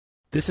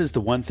This is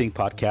the One Thing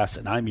Podcast,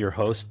 and I'm your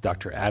host,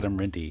 Dr. Adam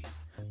Rindy.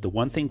 The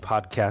One Thing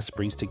Podcast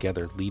brings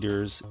together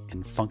leaders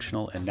in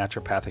functional and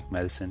naturopathic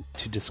medicine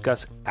to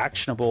discuss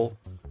actionable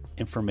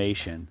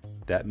information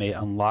that may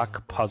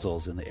unlock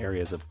puzzles in the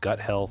areas of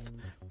gut health,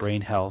 brain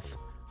health,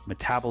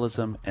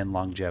 metabolism, and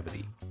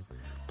longevity.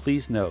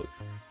 Please note,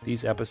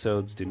 these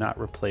episodes do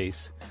not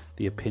replace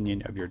the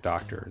opinion of your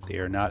doctor. They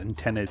are not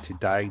intended to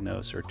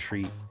diagnose or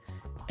treat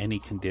any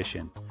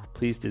condition.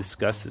 Please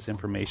discuss this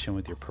information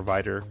with your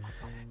provider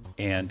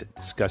and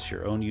discuss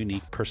your own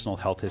unique personal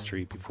health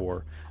history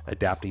before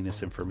adapting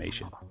this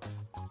information.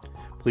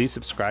 Please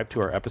subscribe to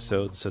our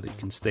episodes so that you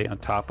can stay on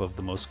top of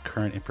the most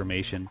current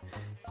information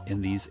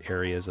in these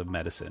areas of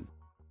medicine.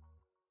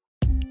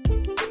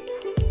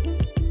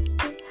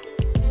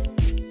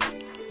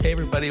 Hey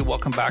everybody,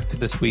 welcome back to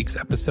this week's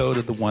episode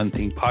of the One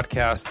Thing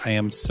Podcast. I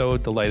am so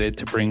delighted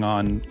to bring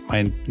on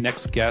my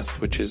next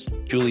guest, which is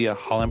Julia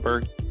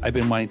Hollenberg. I've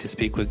been wanting to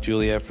speak with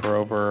Julia for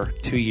over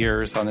 2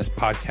 years on this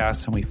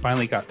podcast, and we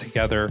finally got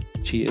together.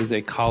 She is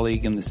a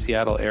colleague in the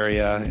Seattle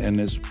area and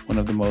is one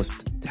of the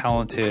most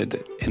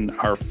talented in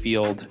our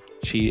field.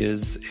 She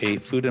is a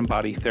food and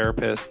body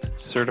therapist,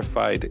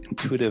 certified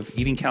intuitive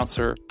eating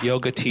counselor,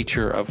 yoga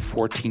teacher of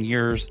 14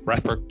 years,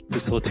 breathwork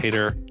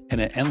facilitator, and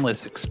an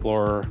endless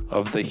explorer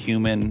of the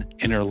human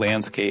inner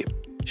landscape.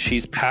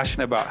 She's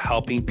passionate about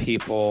helping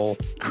people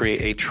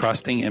create a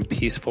trusting and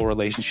peaceful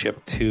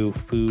relationship to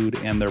food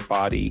and their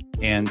body,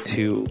 and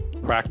to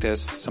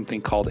practice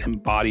something called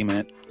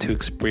embodiment to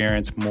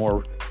experience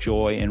more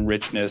joy and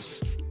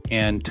richness,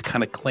 and to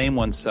kind of claim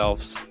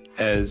oneself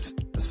as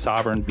a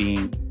sovereign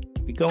being.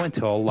 We go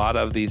into a lot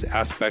of these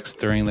aspects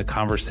during the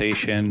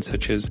conversation,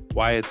 such as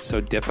why it's so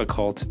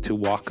difficult to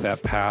walk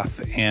that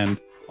path, and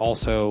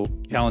also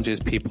challenges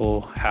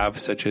people have,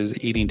 such as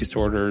eating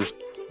disorders,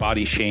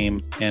 body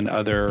shame, and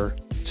other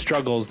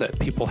struggles that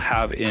people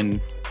have in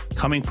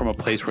coming from a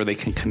place where they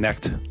can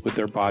connect with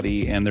their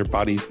body and their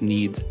body's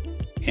needs.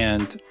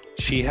 And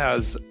she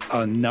has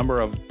a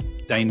number of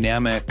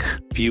dynamic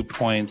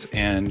viewpoints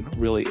and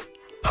really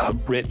a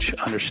rich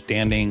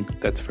understanding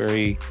that's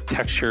very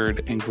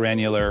textured and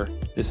granular.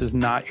 This is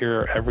not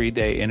your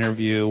everyday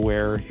interview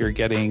where you're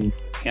getting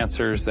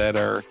answers that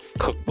are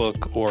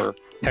cookbook or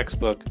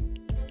textbook.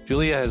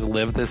 Julia has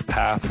lived this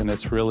path, and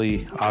it's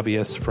really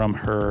obvious from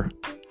her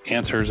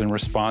answers and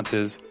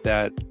responses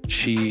that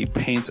she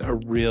paints a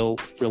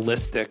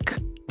realistic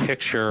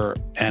picture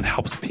and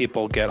helps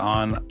people get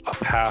on a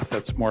path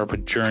that's more of a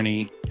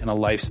journey and a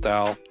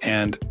lifestyle.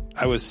 And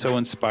I was so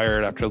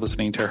inspired after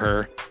listening to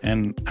her,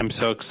 and I'm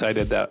so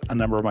excited that a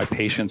number of my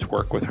patients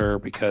work with her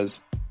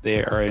because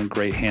they are in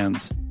great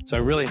hands. So I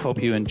really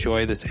hope you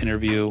enjoy this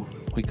interview.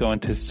 We go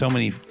into so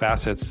many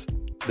facets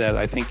that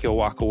I think you'll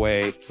walk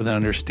away with an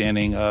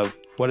understanding of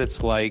what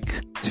it's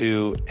like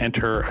to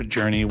enter a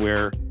journey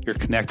where you're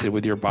connected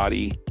with your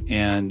body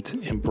and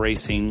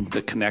embracing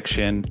the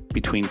connection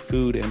between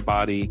food and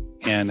body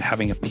and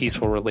having a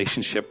peaceful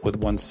relationship with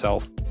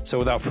oneself. So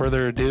without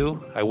further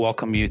ado, I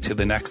welcome you to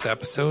the next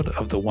episode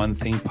of the One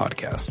Thing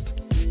Podcast.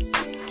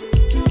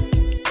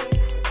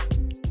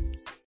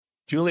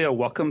 Julia,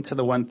 welcome to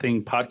the One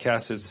Thing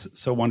Podcast. It's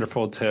so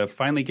wonderful to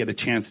finally get a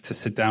chance to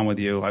sit down with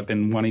you. I've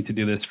been wanting to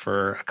do this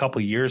for a couple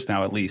of years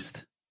now, at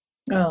least.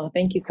 Oh,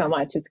 thank you so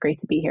much. It's great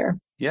to be here.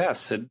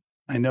 Yes. And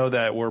I know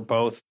that we're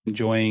both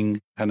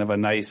enjoying kind of a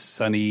nice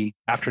sunny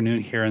afternoon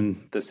here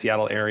in the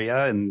Seattle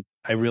area. And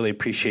I really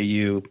appreciate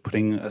you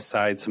putting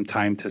aside some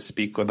time to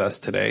speak with us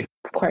today.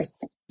 Of course.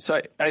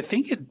 So I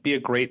think it'd be a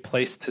great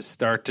place to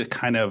start to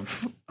kind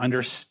of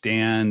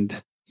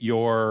understand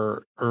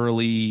your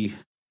early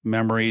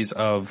memories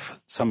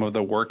of some of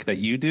the work that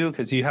you do,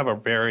 because you have a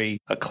very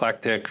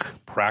eclectic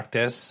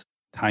practice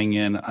tying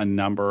in a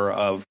number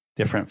of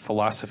different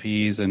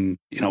philosophies and,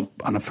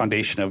 on a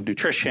foundation of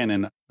nutrition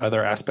and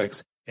other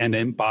aspects. And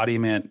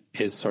embodiment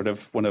is sort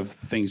of one of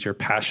the things you're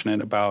passionate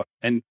about.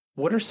 And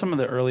what are some of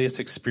the earliest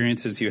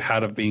experiences you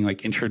had of being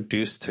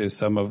introduced to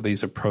some of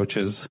these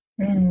approaches?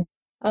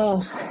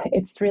 Oh,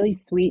 it's really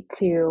sweet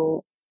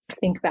to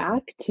think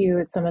back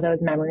to some of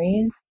those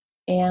memories.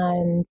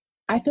 And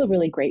I feel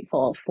really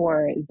grateful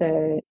for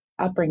the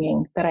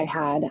upbringing that I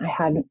had. I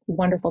had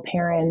wonderful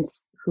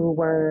parents who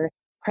were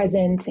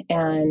present,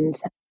 and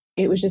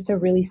it was just a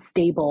really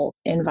stable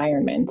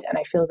environment. And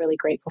I feel really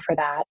grateful for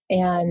that.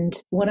 And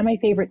one of my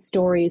favorite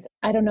stories,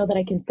 I don't know that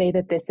I can say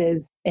that this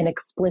is an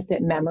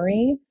explicit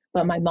memory,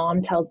 but my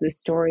mom tells this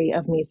story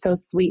of me so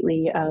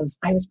sweetly of,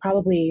 I was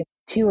probably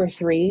 2 or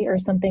 3 or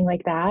something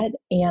like that.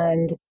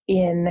 And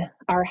in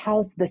our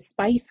house, the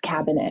spice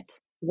cabinet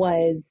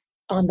was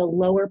on the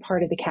lower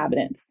part of the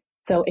cabinets,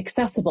 so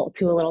accessible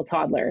to a little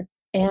toddler.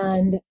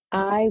 And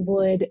I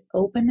would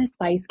open the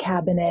spice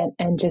cabinet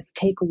and just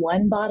take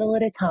one bottle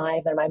at a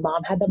time. And my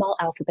mom had them all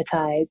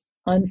alphabetized,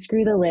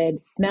 unscrew the lid,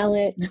 smell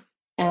it,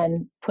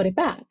 and put it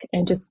back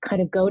and just kind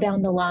of go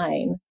down the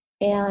line.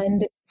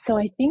 And so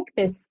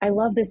I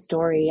love this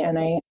story, and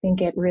I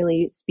think it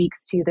really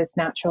speaks to this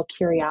natural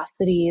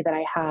curiosity that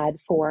I had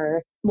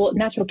for,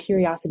 natural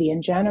curiosity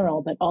in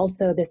general, but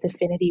also this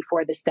affinity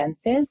for the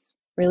senses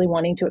really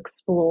wanting to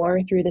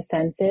explore through the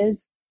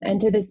senses. And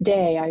to this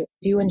day, I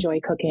do enjoy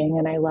cooking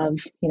and I love,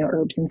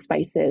 herbs and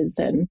spices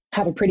and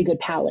have a pretty good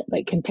palate,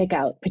 like can pick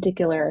out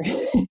particular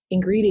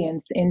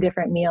ingredients in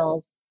different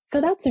meals. So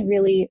that's a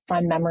really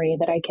fun memory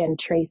that I can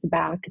trace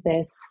back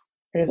this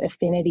sort of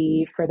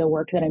affinity for the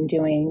work that I'm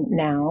doing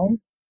now.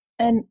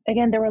 And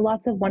again, there were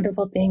lots of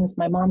wonderful things.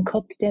 My mom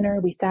cooked dinner.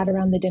 We sat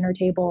around the dinner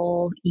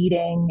table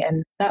eating,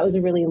 and that was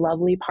a really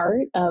lovely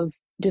part of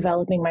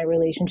developing my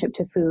relationship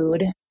to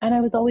food. And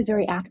I was always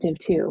very active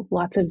too,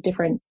 lots of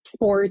different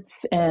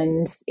sports,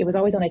 and it was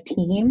always on a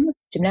team,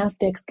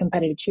 gymnastics,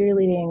 competitive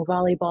cheerleading,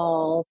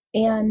 volleyball,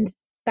 and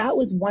that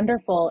was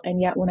wonderful.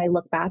 And yet when I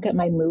look back at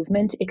my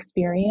movement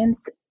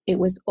experience, it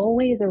was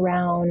always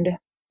around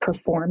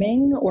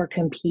performing or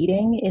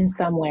competing in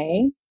some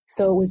way.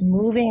 So it was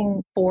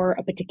moving for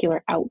a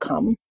particular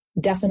outcome,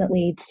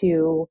 definitely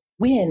to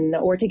win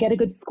or to get a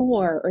good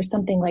score or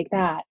something like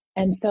that.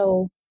 And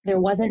so there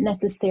wasn't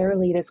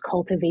necessarily this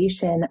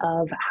cultivation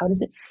of how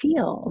does it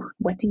feel?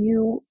 What do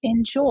you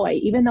enjoy?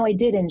 Even though I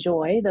did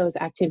enjoy those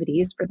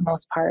activities for the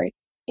most part.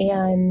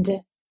 And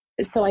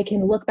so I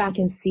can look back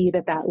and see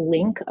that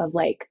link of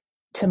like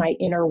to my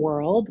inner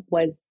world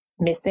was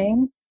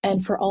missing.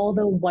 And for all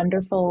the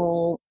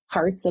wonderful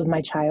parts of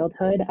my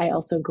childhood, I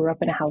also grew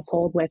up in a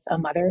household with a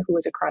mother who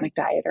was a chronic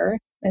dieter.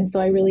 And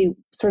so I really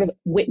sort of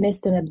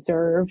witnessed and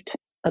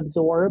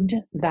absorbed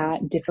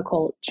that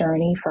difficult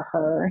journey for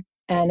her.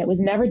 And it was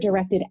never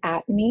directed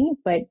at me,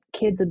 but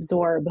kids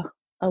absorb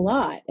a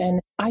lot. And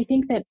I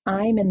think that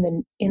I'm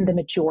in the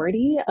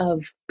majority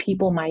of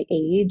people my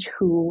age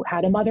who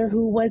had a mother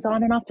who was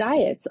on and off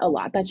diets a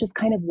lot. That's just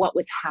kind of what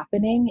was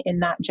happening in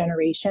that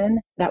generation.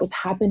 That was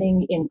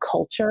happening in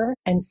culture.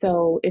 And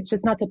so it's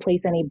just not to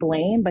place any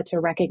blame, but to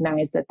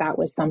recognize that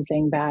was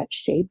something that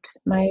shaped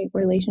my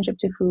relationship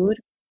to food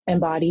and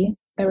body.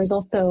 There was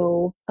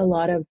also a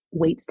lot of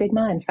weight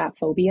stigma and fat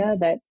phobia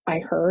that I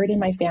heard in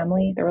my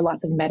family. There were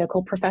lots of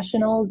medical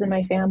professionals in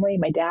my family.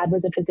 My dad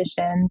was a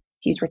physician.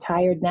 He's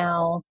retired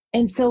now.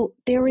 And so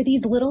there were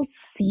these little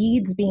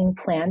seeds being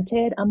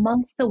planted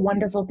amongst the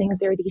wonderful things.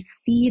 There were these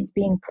seeds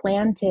being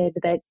planted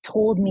that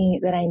told me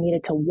that I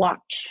needed to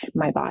watch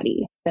my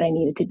body, that I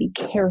needed to be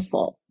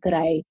careful, that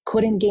I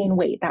couldn't gain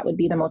weight. That would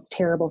be the most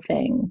terrible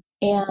thing.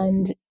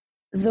 And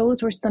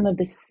those were some of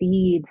the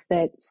seeds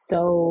that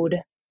sort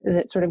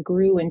of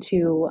grew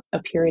into a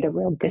period of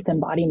real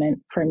disembodiment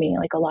for me,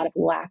 like a lot of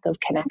lack of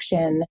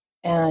connection.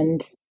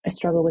 And I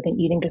struggled with an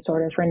eating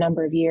disorder for a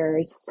number of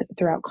years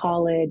throughout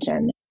college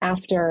and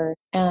after.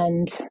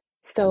 And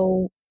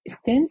so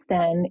since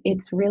then,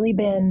 it's really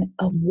been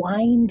a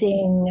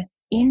winding,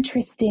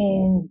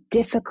 interesting,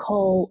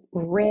 difficult,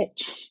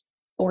 rich,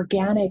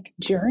 organic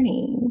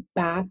journey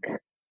back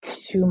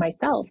to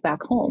myself,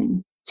 back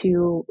home,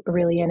 to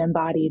really an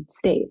embodied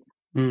state.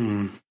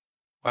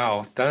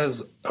 Wow, that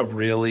is a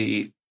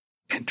really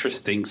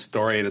interesting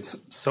story. And it's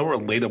so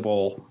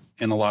relatable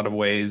in a lot of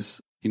ways,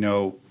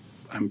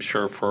 I'm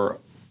sure for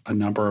a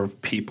number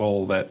of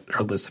people that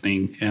are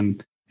listening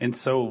and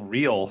so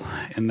real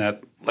in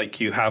that, like,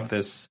 you have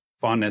this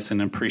fondness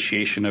and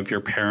appreciation of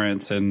your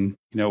parents and,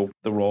 the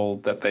role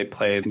that they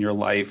played in your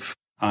life.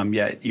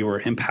 Yet you were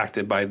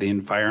impacted by the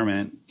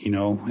environment,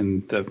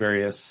 and the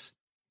various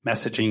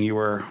messaging you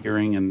were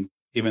hearing. And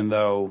even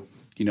though,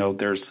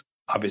 there's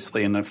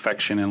obviously an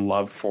affection and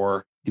love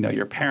for,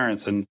 your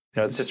parents. And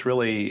it's just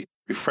really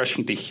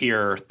refreshing to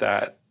hear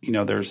that,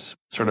 there's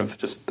sort of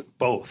just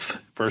both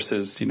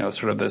versus,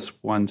 sort of this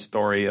one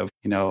story of,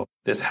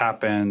 this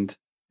happened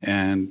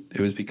and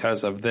it was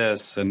because of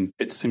this. And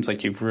it seems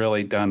like you've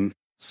really done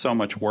so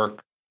much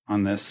work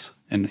on this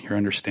and your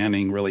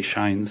understanding really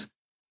shines.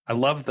 I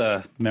love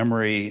the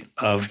memory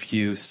of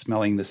you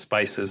smelling the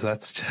spices.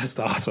 That's just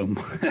awesome.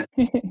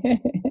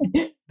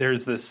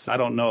 There's this, I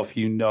don't know if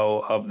you know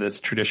of this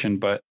tradition,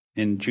 but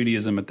in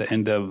Judaism at the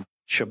end of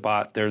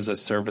Shabbat, there's a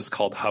service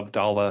called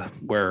Havdalah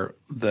where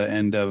the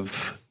end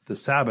of the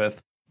Sabbath,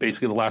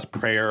 basically the last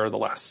prayer, the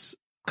last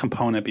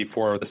component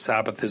before the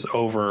Sabbath is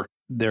over,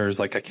 there's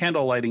like a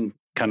candle lighting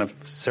kind of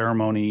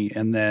ceremony.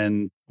 And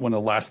then one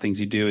of the last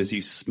things you do is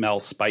you smell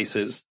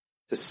spices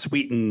to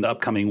sweeten the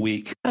upcoming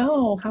week.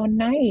 Oh, how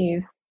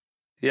nice.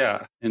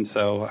 Yeah. And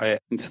so I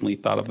instantly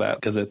thought of that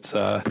because it's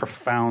a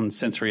profound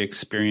sensory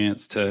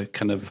experience to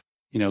kind of,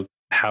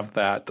 have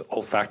that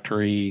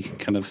olfactory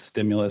kind of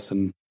stimulus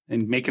and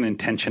make an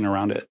intention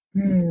around it.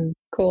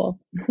 Cool.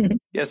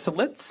 Yeah. So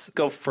let's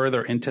go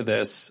further into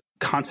this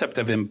concept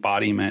of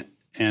embodiment.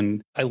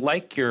 And I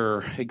like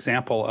your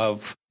example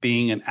of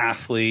being an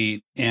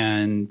athlete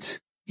and,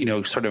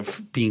 sort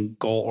of being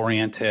goal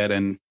oriented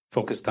and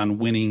focused on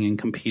winning and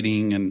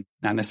competing and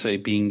not necessarily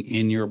being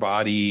in your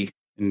body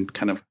and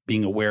kind of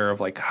being aware of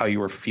like how you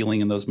were feeling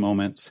in those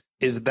moments.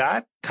 Is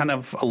that kind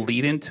of a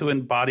lead into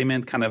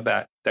embodiment, kind of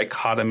that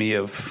dichotomy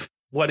of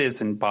what is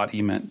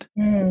embodiment?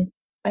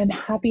 I'm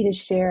happy to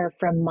share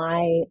from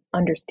my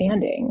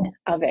understanding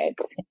of it.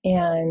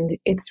 And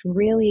it's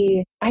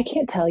really, I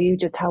can't tell you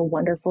just how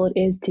wonderful it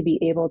is to be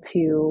able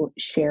to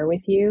share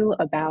with you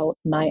about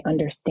my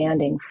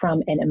understanding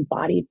from an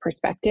embodied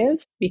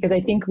perspective, because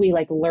I think we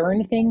like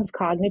learn things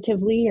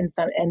cognitively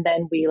and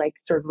then we like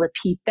sort of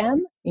repeat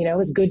them,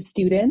 as good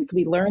students,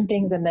 we learn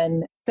things. And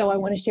then, so I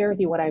want to share with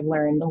you what I've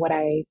learned, what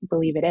I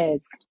believe it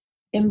is.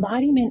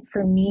 Embodiment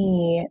for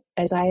me,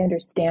 as I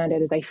understand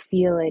it, as I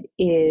feel it,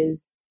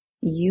 is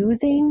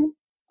using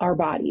our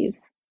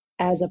bodies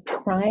as a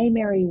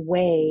primary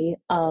way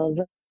of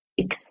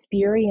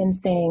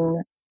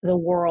experiencing the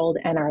world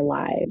and our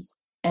lives,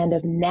 and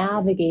of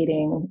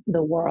navigating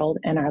the world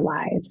and our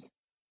lives.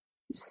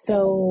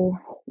 So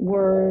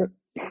we're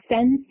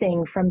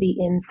sensing from the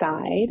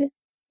inside.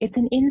 It's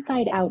an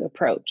inside out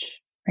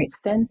approach, right?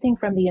 Sensing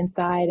from the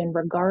inside and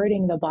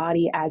regarding the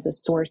body as a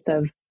source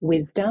of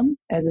wisdom,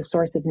 as a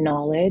source of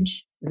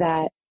knowledge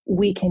that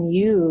we can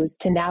use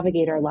to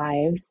navigate our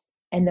lives.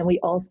 And then we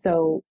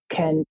also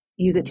can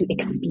use it to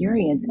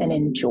experience and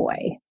enjoy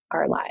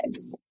our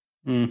lives.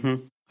 Mm-hmm.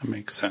 That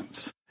makes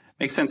sense.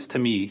 Makes sense to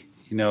me,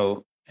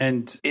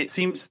 and it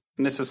seems,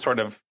 and this is sort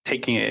of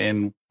taking it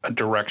in a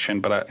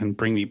direction, and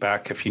bring me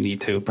back if you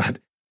need to, but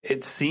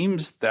it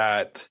seems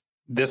that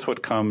this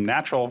would come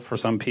natural for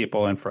some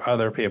people, and for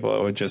other people,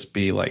 it would just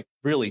be like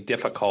really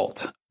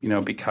difficult,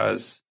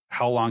 because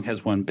how long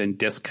has one been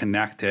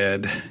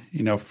disconnected,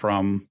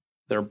 from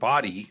their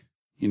body,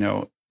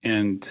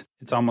 and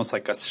it's almost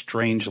like a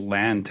strange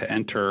land to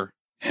enter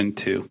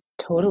into.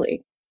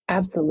 Totally.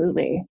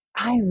 Absolutely.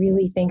 I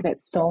really think that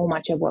so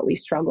much of what we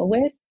struggle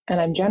with,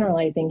 and I'm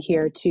generalizing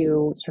here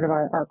to sort of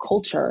our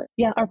culture.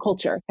 Yeah, our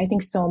culture. I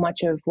think so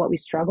much of what we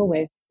struggle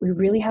with, we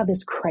really have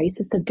this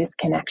crisis of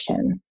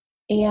disconnection.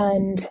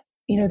 And,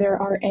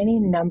 there are any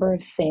number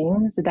of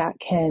things that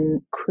can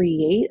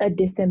create a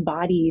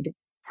disembodied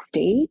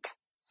state.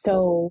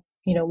 So,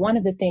 one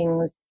of the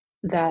things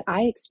that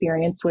I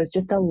experienced was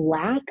just a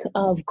lack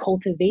of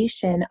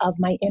cultivation of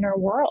my inner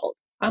world.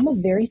 I'm a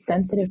very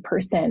sensitive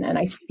person and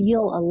I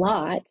feel a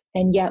lot.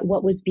 And yet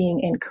what was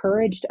being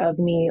encouraged of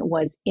me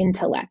was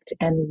intellect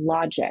and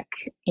logic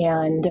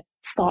and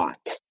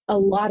thought, a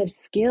lot of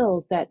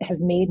skills that have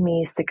made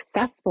me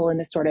successful in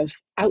the sort of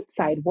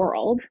outside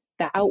world,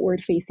 the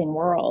outward facing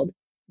world,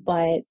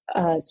 but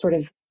sort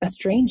of a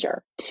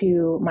stranger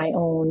to my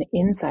own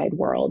inside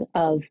world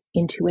of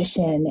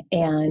intuition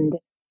and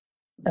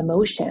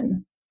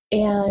emotion.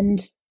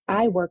 And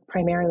I work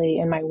primarily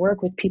in my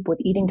work with people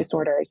with eating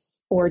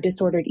disorders or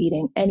disordered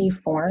eating, any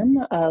form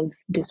of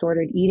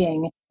disordered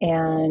eating.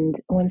 And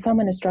when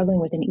someone is struggling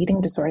with an eating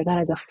disorder,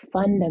 that is a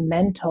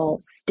fundamental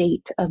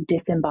state of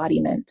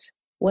disembodiment.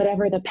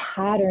 Whatever the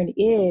pattern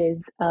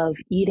is of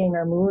eating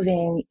or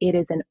moving, it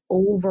is an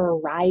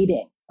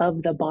overriding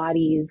of the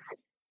body's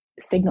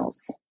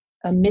signals,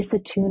 a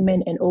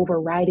misattunement, an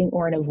overriding,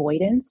 or an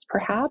avoidance,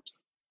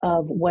 perhaps,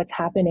 of what's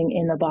happening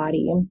in the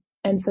body.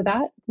 And so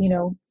that,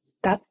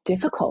 that's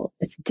difficult.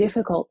 It's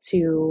difficult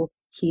to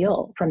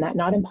heal from that,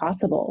 not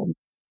impossible.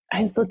 I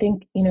also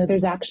think,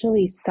 there's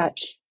actually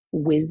such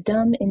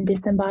wisdom in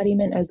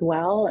disembodiment as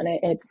well. And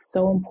it's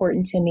so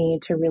important to me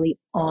to really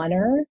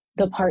honor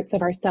the parts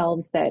of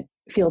ourselves that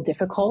feel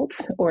difficult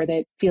or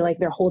that feel like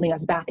they're holding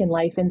us back in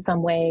life in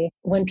some way.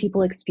 When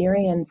people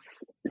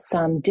experience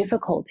some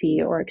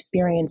difficulty or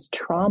experience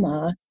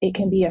trauma, it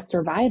can be a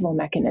survival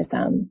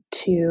mechanism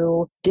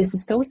to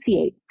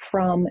disassociate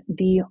from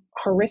the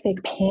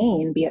horrific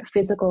pain, be it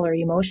physical or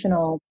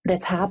emotional,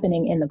 that's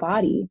happening in the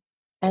body.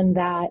 And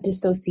that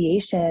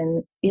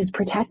dissociation is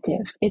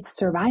protective. It's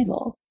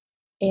survival.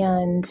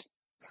 And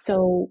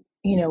so,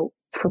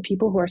 for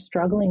people who are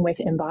struggling with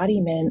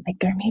embodiment, like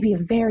there may be a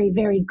very,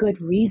 very good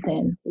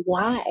reason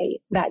why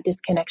that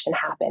disconnection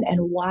happened and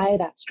why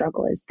that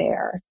struggle is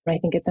there. And I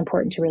think it's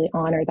important to really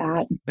honor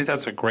that. I think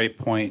that's a great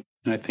point.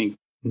 And I think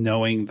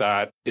knowing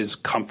that is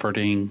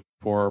comforting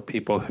for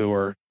people who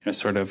are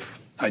sort of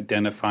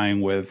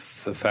identifying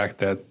with the fact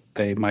that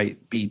they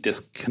might be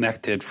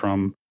disconnected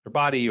from their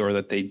body, or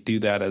that they do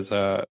that as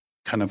a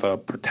kind of a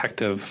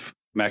protective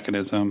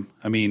mechanism.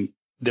 I mean,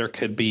 there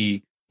could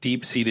be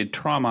deep-seated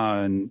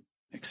trauma and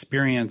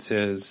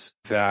experiences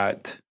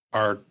that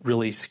are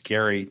really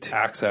scary to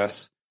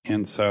access.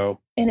 And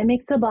it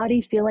makes the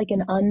body feel like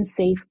an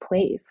unsafe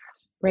place,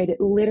 right? It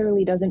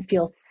literally doesn't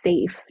feel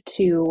safe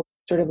to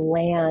sort of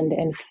land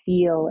and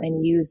feel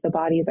and use the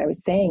body, as I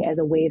was saying, as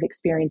a way of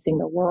experiencing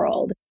the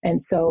world.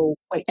 And so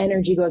like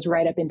energy goes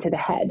right up into the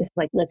head.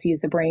 Like, let's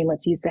use the brain,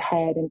 let's use the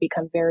head, and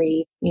become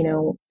very,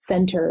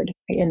 centered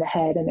in the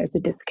head. And there's a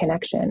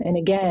disconnection. And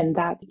again,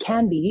 that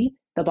can be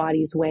the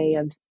body's way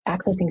of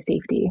accessing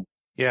safety.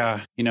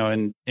 Yeah.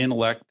 And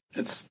intellect,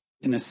 it's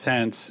in a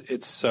sense,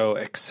 it's so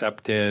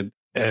accepted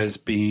as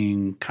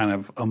being kind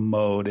of a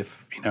mode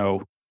if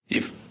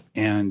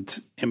and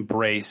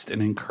embraced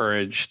and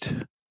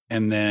encouraged.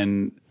 And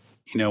then,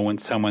 when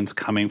someone's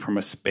coming from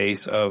a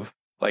space of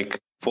like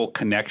full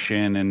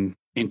connection and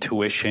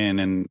intuition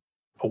and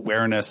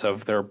awareness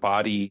of their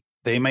body,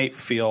 they might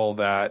feel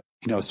that,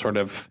 sort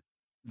of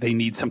they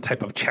need some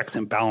type of checks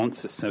and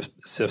balances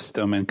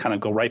system and kind of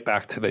go right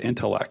back to the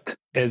intellect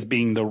as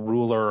being the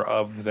ruler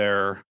of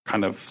their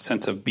kind of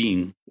sense of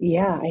being.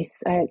 Yeah,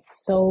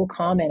 it's so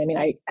common. I mean,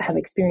 I have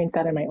experienced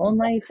that in my own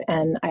life,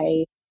 and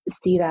I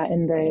see that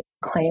in the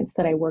clients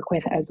that I work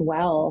with as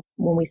well.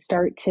 When we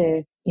start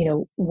to,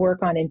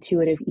 work on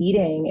intuitive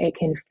eating, it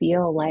can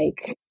feel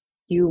like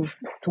you've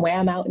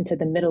swam out into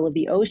the middle of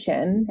the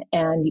ocean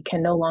and you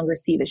can no longer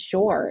see the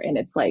shore. And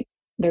it's like,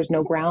 there's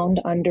no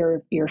ground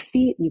under your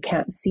feet. You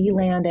can't see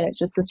land. And it's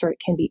just this sort of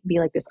can be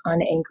like this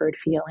unanchored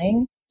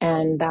feeling.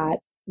 And that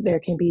there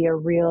can be a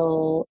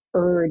real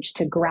urge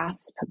to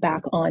grasp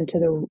back onto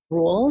the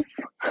rules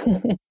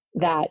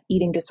that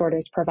eating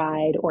disorders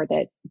provide or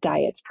that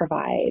diets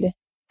provide.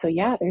 So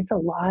yeah, there's a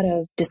lot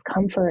of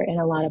discomfort and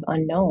a lot of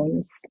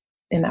unknowns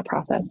in that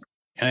process.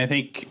 And I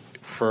think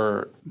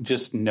for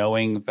just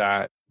knowing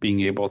that, being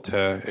able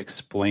to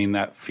explain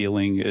that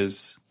feeling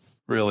is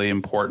really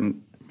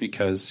important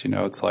because,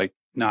 it's like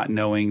not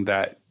knowing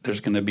that there's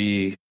going to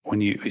be,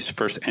 when you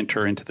first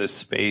enter into this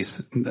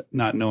space,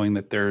 not knowing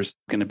that there's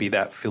going to be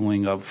that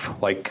feeling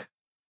of like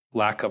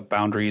lack of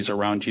boundaries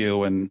around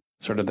you and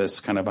sort of this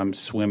kind of I'm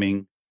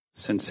swimming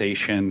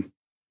sensation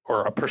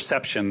or a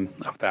perception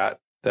of that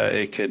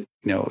it could,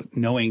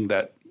 knowing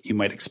that you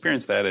might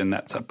experience that and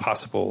that's a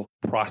possible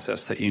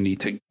process that you need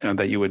to,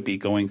 that you would be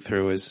going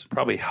through is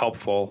probably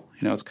helpful.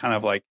 It's kind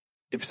of like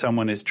if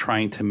someone is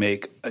trying to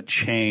make a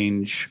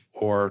change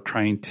or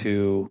trying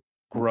to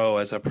grow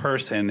as a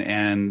person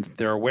and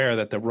they're aware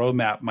that the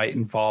roadmap might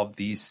involve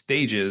these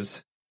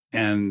stages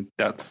and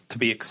that's to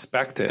be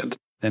expected,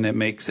 then it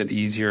makes it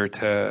easier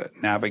to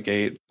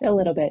navigate. A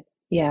little bit.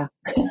 Yeah.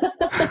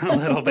 A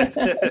little bit.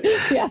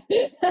 Yeah.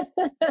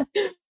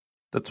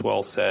 That's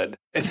well said.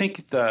 I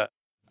think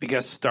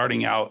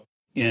starting out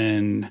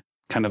in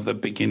kind of the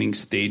beginning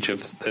stage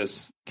of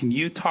this, can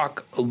you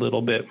talk a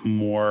little bit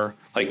more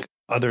like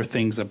other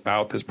things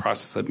about this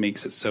process that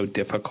makes it so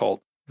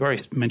difficult? You've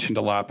already mentioned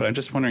a lot, but I'm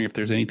just wondering if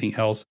there's anything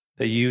else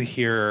that you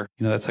hear,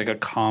 that's like a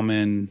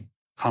common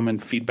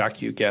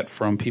feedback you get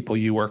from people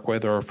you work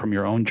with or from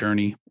your own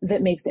journey.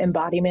 That makes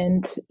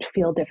embodiment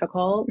feel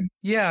difficult?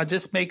 Yeah,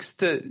 just makes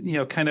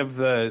the, kind of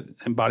the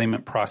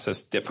embodiment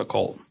process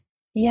difficult.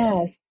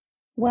 Yes.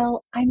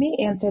 Well, I may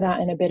answer that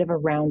in a bit of a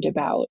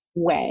roundabout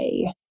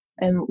way.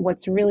 And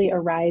what's really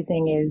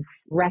arising is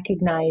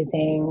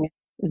recognizing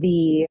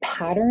the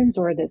patterns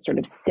or the sort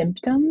of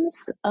symptoms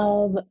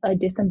of a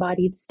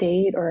disembodied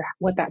state or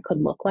what that could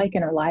look like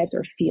in our lives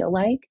or feel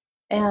like.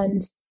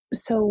 And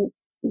so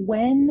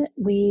when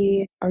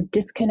we are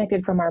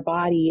disconnected from our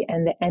body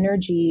and the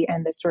energy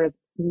and the sort of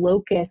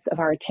locus of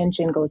our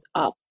attention goes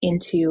up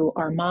into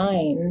our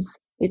minds,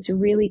 it's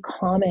really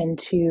common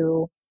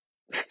to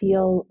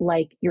feel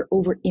like you're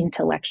over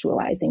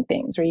intellectualizing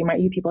things, or you might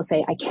hear people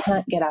say, I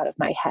can't get out of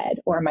my head,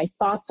 or my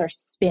thoughts are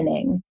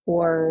spinning,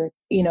 or,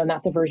 and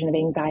that's a version of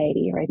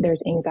anxiety, right?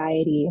 There's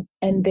anxiety.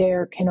 And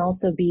there can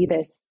also be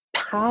this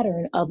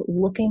pattern of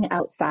looking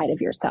outside of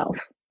yourself,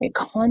 right?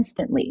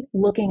 Constantly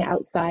looking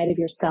outside of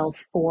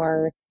yourself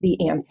for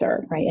the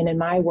answer, right? And in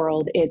my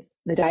world, it's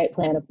the diet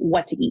plan of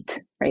what to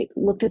eat, right?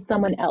 Look to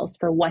someone else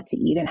for what to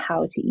eat and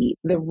how to eat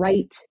the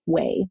right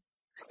way.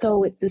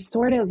 So it's this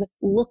sort of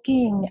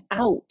looking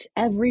out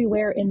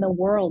everywhere in the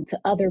world to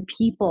other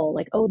people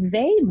like, oh,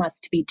 they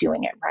must be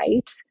doing it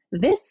right.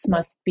 This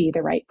must be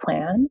the right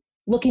plan.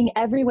 Looking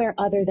everywhere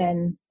other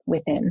than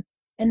within.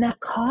 And that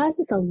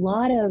causes a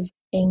lot of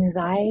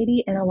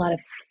anxiety and a lot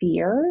of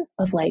fear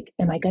of like,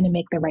 am I going to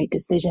make the right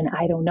decision?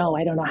 I don't know.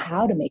 I don't know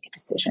how to make a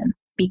decision.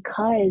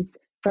 Because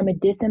from a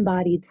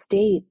disembodied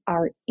state,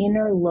 our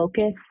inner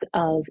locus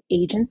of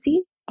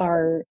agency,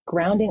 our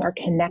grounding, our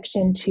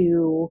connection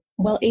to,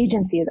 well,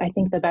 agency is, I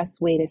think the best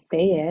way to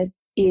say it,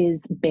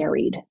 is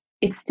buried.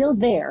 It's still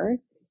there.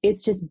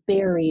 It's just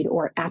buried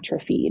or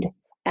atrophied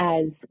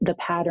as the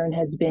pattern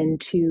has been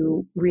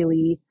to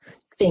really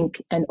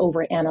think and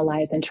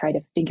overanalyze and try to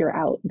figure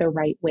out the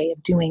right way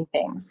of doing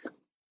things.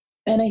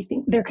 And I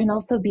think there can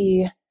also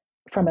be,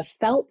 from a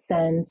felt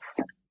sense,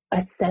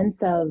 a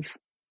sense of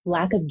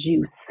lack of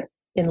juice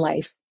in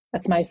life.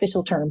 That's my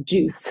official term,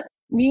 juice,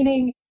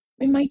 meaning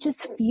we might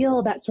just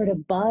feel that sort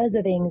of buzz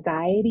of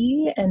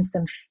anxiety and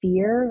some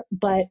fear,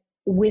 but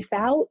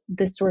without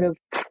the sort of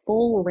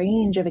full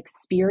range of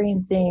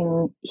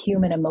experiencing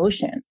human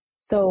emotion.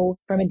 So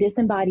from a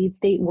disembodied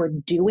state, we're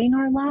doing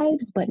our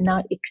lives, but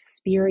not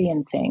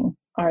experiencing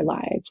our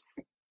lives.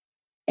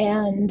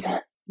 And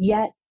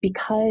yet,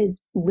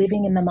 because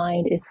living in the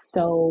mind is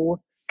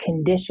so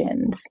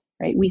conditioned,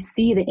 right? We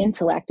see the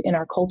intellect in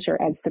our culture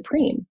as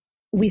supreme.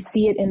 We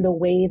see it in the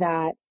way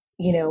that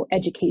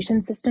education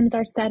systems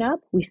are set up.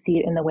 We see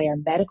it in the way our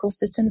medical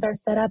systems are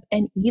set up,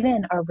 and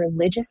even our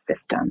religious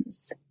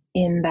systems,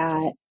 in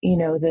that,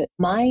 the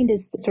mind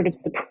is sort of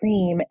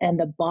supreme and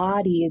the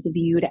body is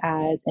viewed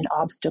as an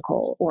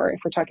obstacle, or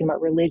if we're talking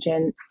about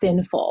religion,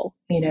 sinful,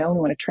 we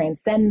want to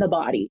transcend the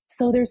body.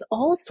 So there's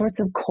all sorts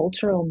of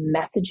cultural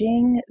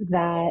messaging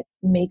that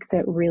makes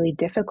it really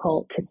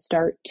difficult to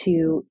start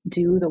to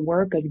do the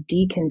work of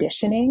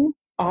deconditioning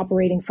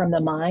operating from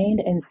the mind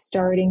and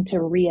starting to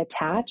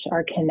reattach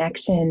our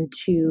connection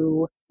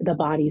to the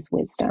body's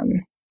wisdom.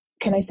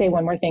 Can I say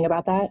one more thing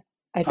about that?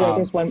 I feel like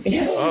there's one.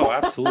 Oh,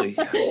 absolutely.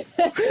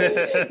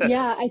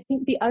 Yeah, I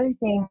think the other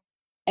thing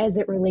as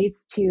it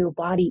relates to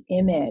body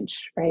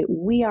image, right?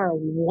 We are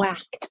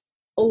whacked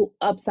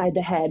upside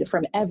the head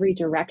from every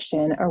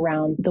direction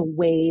around the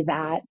way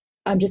that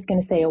I'm just going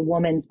to say a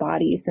woman's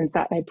body, since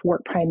that I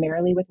work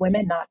primarily with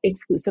women, not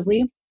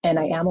exclusively. And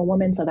I am a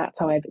woman, so that's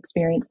how I've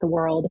experienced the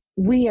world.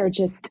 We are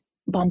just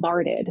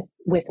bombarded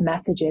with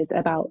messages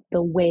about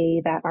the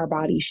way that our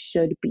body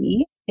should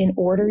be in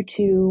order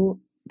to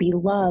be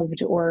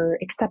loved or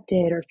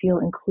accepted or feel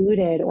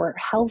included or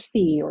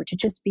healthy or to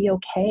just be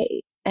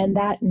okay. And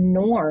that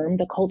norm,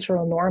 the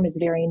cultural norm, is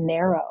very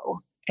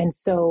narrow. And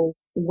so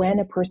when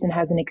a person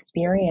has an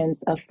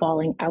experience of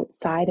falling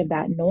outside of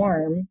that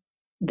norm,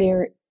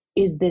 there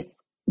is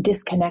this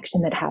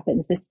disconnection that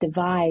happens, this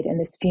divide and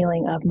this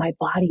feeling of my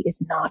body is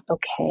not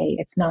okay.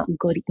 It's not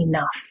good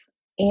enough.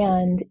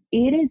 And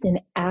it is an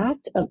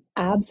act of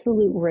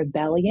absolute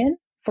rebellion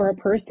for a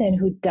person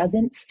who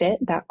doesn't fit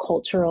that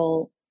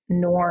cultural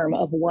norm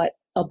of what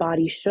a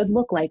body should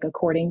look like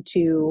according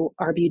to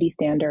our beauty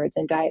standards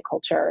and diet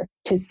culture,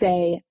 to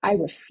say, I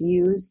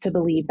refuse to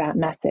believe that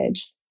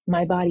message.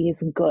 My body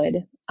is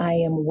good. I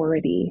am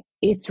worthy.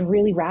 It's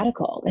really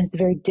radical, and it's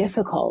very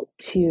difficult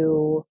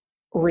to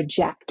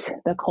reject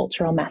the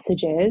cultural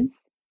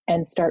messages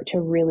and start to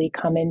really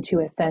come into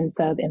a sense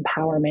of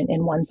empowerment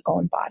in one's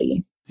own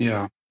body.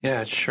 Yeah.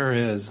 Yeah, it sure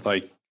is.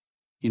 Like,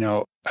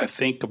 I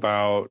think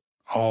about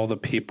all the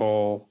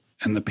people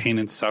and the pain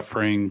and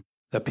suffering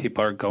that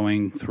people are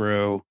going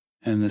through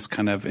and this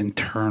kind of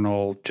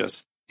internal,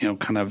 just,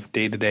 kind of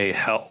day-to-day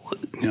hell,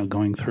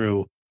 going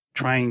through,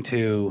 trying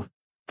to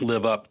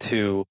live up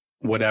to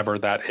whatever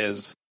that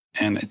is.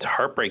 And it's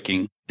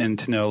heartbreaking. And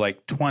to know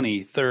like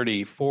 20,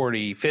 30,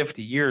 40,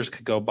 50 years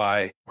could go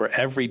by where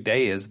every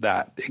day is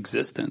that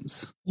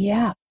existence.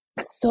 Yeah.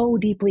 So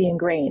deeply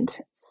ingrained,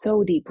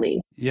 so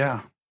deeply.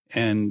 Yeah.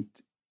 And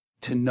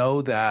to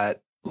know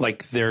that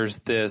like there's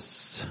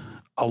this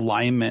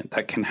alignment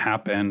that can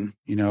happen,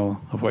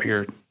 of what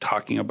you're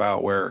talking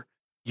about, where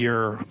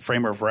your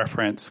frame of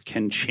reference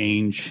can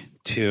change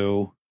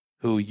to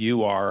who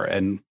you are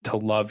and to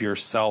love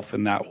yourself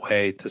in that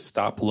way, to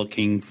stop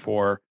looking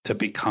to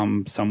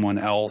become someone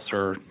else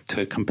or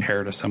to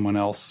compare to someone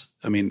else.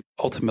 I mean,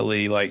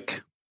 ultimately,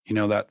 like,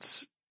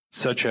 that's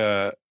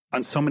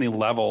on so many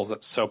levels,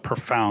 that's so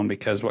profound,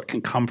 because what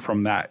can come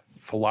from that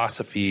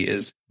philosophy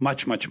is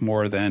much, much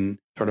more than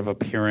sort of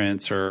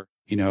appearance or,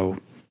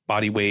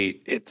 body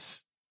weight.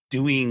 It's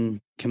can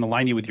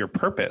align you with your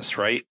purpose,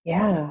 right?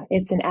 Yeah,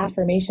 it's an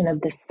affirmation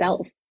of the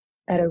self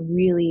at a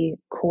really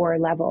core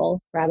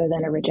level rather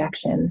than a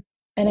rejection.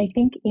 And I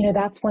think,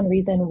 that's one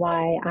reason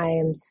why I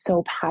am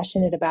so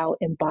passionate about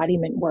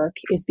embodiment work,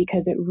 is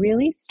because it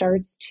really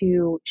starts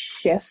to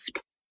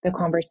shift the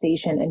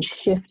conversation and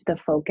shift the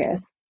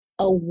focus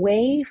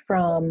away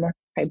from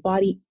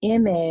body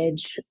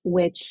image,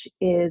 which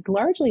is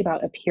largely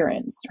about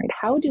appearance, right?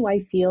 How do I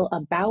feel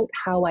about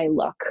how I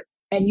look?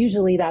 And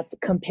usually that's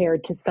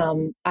compared to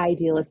some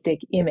idealistic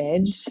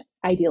image,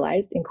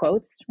 idealized in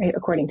quotes, right,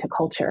 according to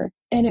culture.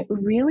 And it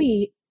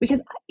really,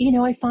 because,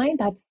 I find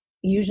that's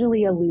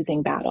usually a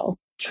losing battle,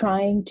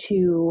 trying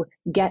to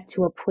get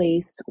to a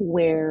place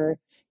where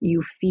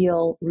you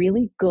feel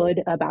really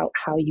good about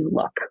how you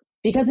look,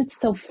 because it's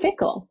so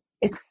fickle.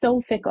 It's so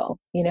fickle.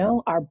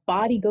 Our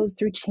body goes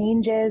through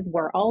changes.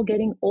 We're all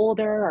getting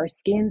older. Our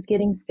skin's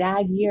getting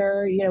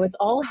saggier. It's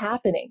all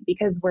happening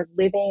because we're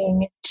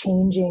living,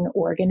 changing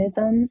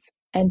organisms.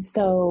 And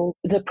so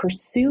the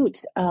pursuit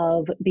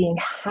of being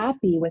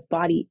happy with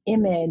body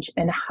image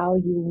and how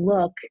you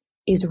look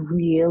is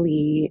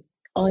really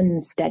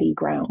unsteady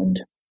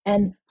ground.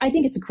 And I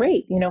think it's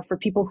great, for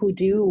people who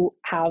do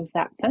have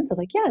that sense of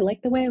like, yeah, I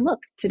like the way I look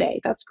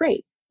today. That's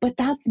great. But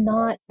that's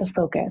not the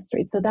focus,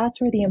 right? So that's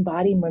where the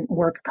embodiment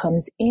work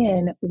comes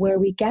in, where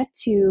we get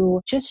to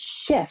just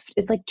shift.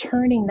 It's like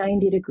turning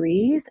 90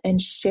 degrees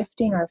and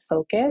shifting our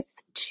focus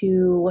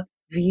to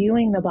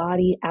viewing the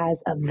body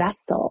as a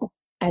vessel,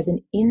 as an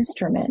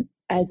instrument,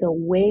 as a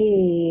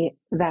way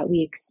that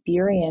we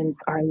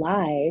experience our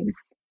lives.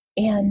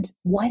 And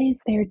what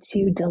is there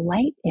to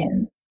delight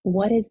in?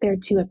 What is there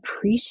to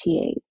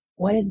appreciate?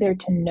 What is there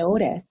to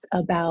notice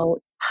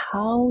about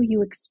how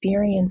you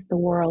experience the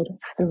world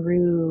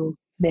through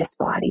this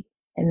body?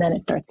 And then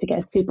it starts to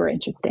get super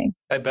interesting.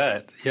 I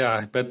bet. Yeah,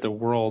 I bet the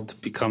world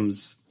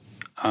becomes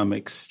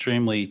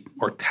extremely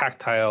more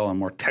tactile and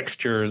more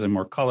textures and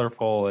more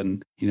colorful.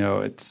 And,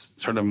 it's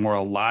sort of more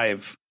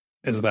alive.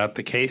 Is that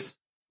the case?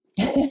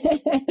 Yeah.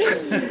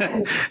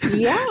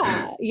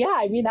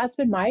 I mean, that's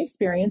been my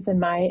experience in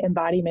my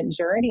embodiment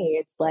journey.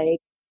 It's like,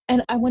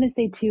 and I want to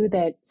say too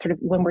that sort of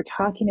when we're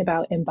talking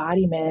about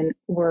embodiment,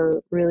 we're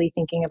really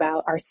thinking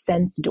about our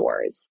sense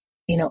doors,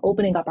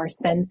 opening up our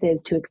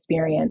senses to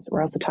experience.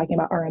 We're also talking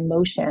about our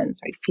emotions,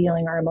 right?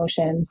 Feeling our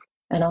emotions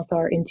and also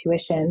our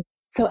intuition.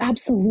 So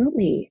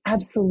absolutely,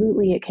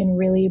 it can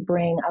really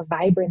bring a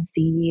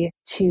vibrancy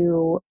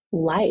to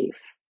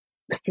life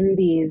through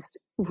these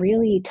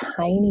really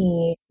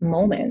tiny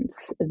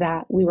moments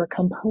that we were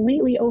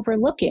completely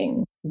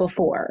overlooking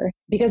before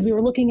because we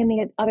were looking in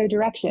the other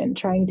direction,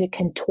 trying to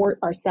contort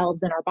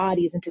ourselves and our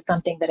bodies into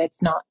something that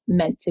it's not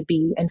meant to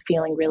be, and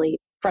feeling really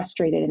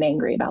frustrated and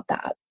angry about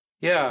that.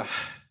 Yeah.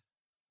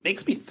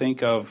 Makes me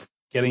think of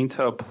getting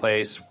to a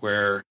place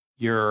where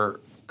you're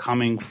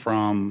coming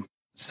from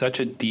such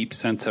a deep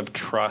sense of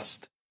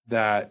trust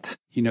that,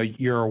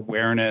 your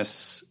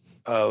awareness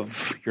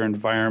of your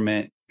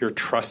environment, you're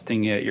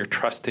trusting it, you're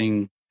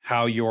trusting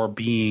how you're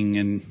being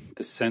and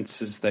the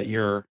senses that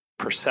your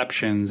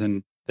perceptions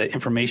and the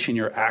information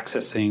you're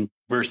accessing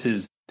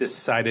versus this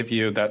side of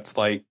you that's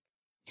like,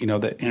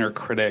 the inner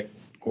critic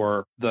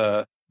or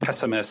the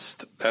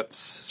pessimist that's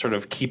sort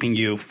of keeping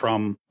you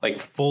from like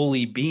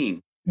fully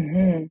being.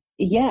 Mm-hmm.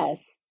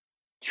 Yes.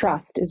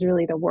 Trust is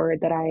really the word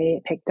that I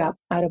picked up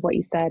out of what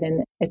you said.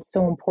 And it's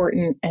so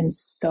important and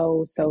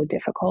so, so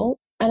difficult.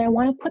 And I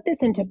want to put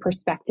this into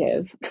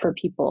perspective for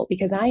people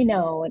because I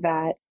know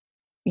that,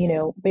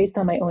 based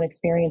on my own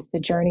experience, the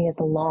journey is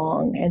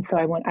long. And so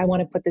I want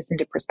to put this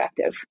into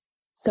perspective.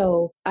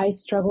 So I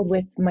struggled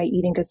with my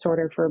eating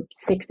disorder for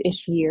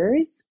 6-ish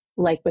years,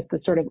 like with the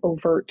sort of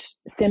overt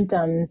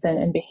symptoms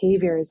and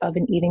behaviors of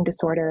an eating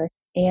disorder.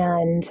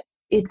 And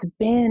it's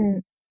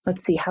been,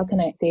 let's see, how can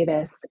I say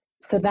this?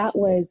 So that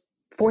was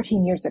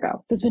 14 years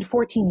ago. So it's been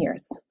 14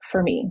 years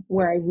for me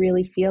where I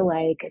really feel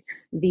like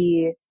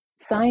the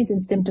signs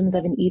and symptoms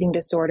of an eating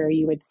disorder,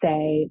 you would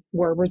say,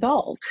 were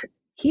resolved,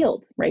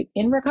 healed, right,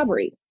 in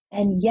recovery.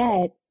 And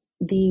yet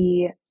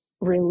the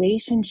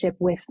relationship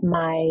with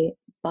my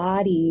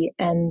body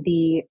and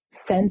the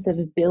sense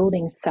of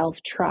building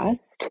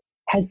self-trust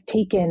has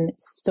taken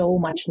so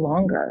much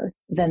longer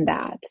than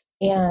that.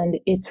 And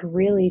it's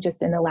really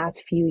just in the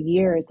last few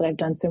years that I've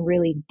done some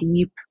really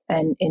deep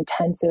and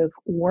intensive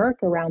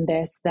work around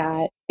this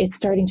that it's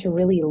starting to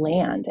really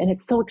land. And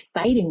it's so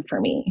exciting for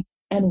me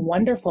and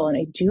wonderful. And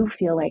I do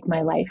feel like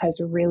my life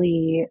has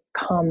really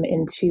come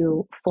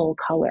into full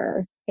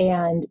color.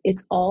 And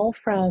it's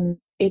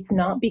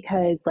not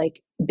because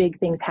like big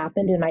things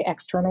happened in my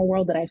external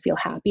world that I feel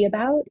happy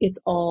about. It's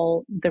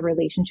all the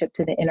relationship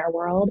to the inner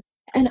world.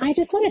 And I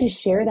just wanted to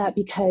share that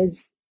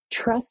because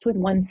trust with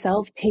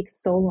oneself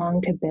takes so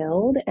long to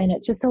build, and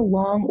it's just a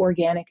long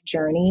organic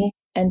journey.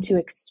 And to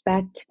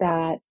expect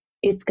that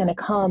it's going to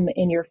come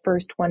in your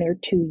first 1 or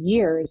 2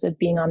 years of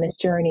being on this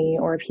journey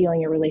or of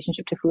healing your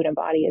relationship to food and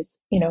body is,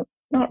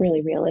 not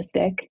really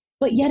realistic.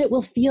 But yet it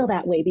will feel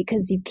that way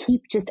because you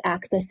keep just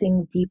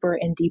accessing deeper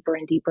and deeper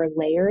and deeper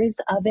layers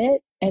of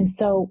it. And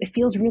so it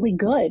feels really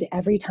good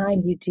every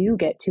time you do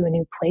get to a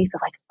new place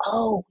of like,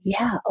 oh,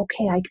 yeah,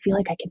 okay, I feel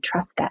like I can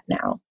trust that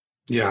now.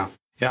 Yeah.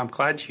 Yeah, I'm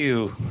glad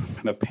you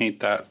kind of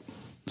paint that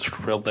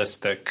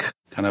realistic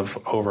kind of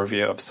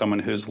overview of someone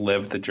who's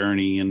lived the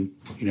journey and,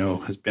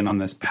 has been on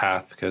this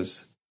path,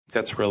 because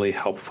that's really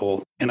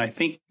helpful. And I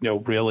think,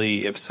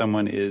 really if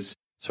someone is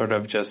sort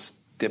of just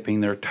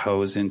dipping their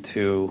toes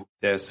into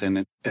this,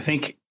 and I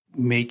think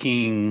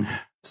making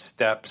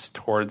steps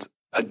towards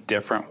a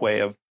different way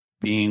of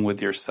being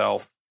with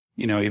yourself,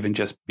 even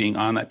just being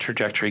on that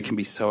trajectory can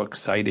be so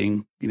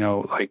exciting,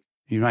 like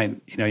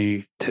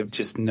you to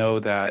just know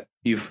that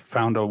you've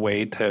found a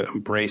way to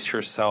embrace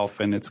yourself,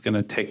 and it's going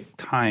to take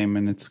time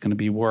and it's going to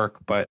be work,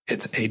 but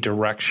it's a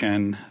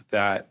direction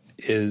that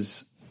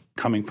is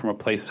coming from a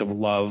place of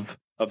love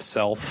of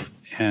self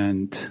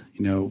and,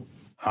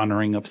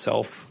 honoring of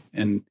self,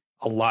 and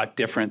a lot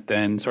different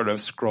than sort of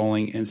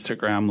scrolling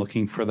Instagram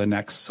looking for the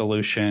next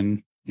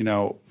solution,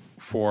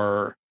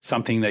 for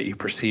something that you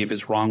perceive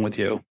is wrong with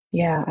you.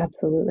 Yeah,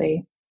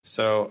 absolutely.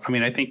 So,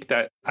 I think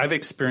that I've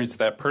experienced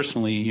that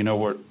personally,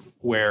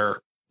 where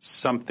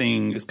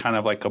something is kind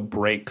of like a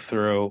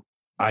breakthrough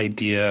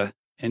idea,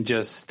 and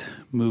just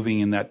moving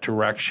in that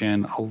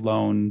direction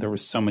alone, there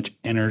was so much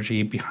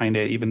energy behind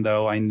it, even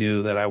though I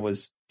knew that I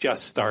was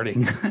just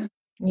starting.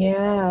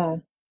 Yeah.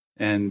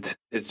 And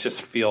it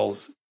just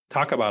feels,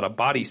 talk about a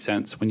body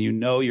sense when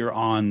you're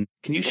on.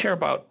 Can you share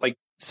about like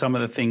some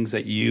of the things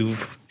that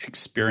you've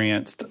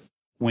experienced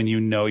when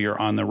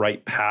you're on the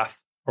right path,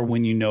 or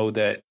when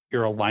that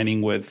you're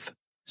aligning with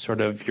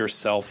sort of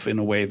yourself in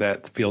a way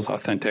that feels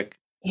authentic?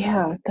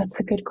 Yeah, that's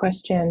a good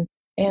question.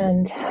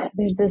 And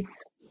there's this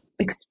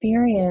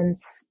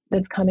experience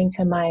that's coming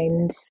to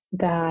mind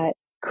that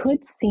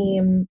could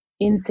seem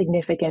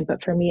insignificant,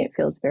 but for me, it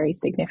feels very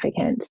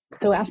significant.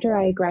 So after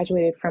I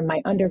graduated from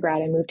my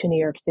undergrad, I moved to New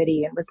York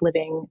City and was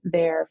living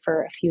there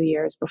for a few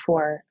years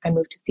before I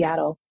moved to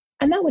Seattle.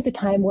 And that was a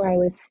time where I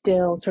was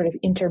still sort of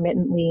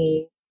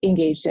intermittently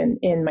engaged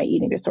in my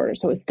eating disorder.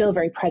 So it was still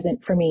very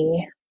present for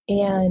me.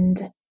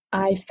 And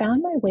I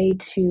found my way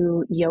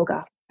to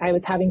yoga. I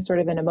was having sort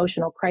of an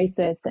emotional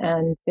crisis,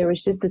 and there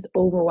was just this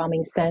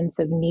overwhelming sense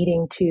of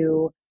needing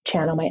to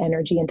channel my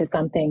energy into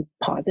something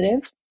positive.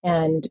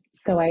 And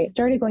so I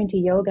started going to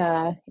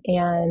yoga,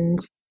 and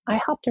I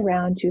hopped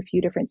around to a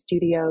few different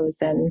studios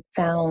and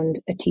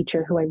found a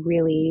teacher who I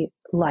really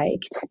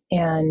liked.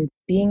 And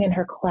being in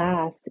her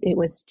class, it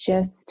was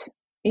just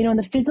in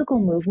the physical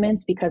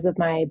movements, because of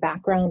my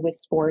background with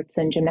sports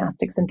and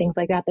gymnastics and things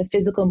like that, the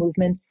physical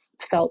movements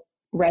felt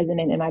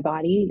resonant in my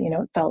body.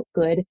 It felt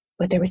good,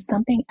 but there was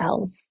something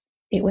else.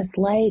 It was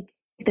like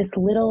this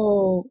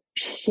little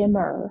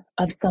shimmer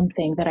of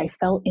something that I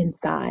felt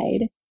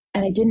inside.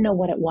 And I didn't know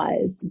what it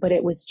was, but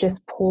it was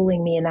just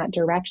pulling me in that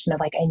direction of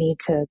like, I need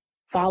to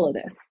follow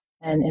this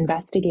and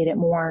investigate it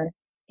more.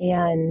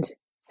 And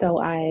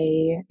so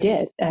I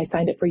did. I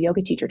signed up for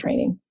yoga teacher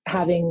training.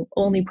 Having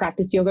only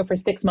practiced yoga for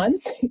 6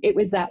 months, it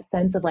was that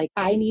sense of like,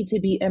 I need to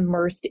be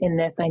immersed in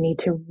this. I need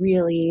to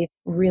really,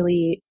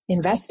 really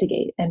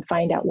investigate and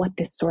find out what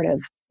this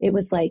it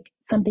was like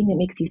something that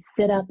makes you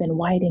sit up and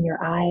widen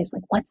your eyes.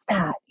 Like, what's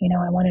that?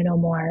 I want to know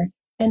more.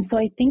 And so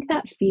I think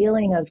that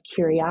feeling of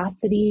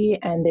curiosity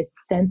and this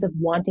sense of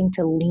wanting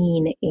to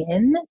lean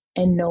in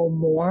and know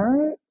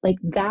more, like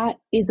that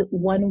is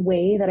one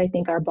way that I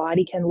think our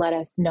body can let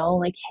us know,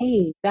 like,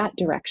 hey, that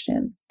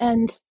direction.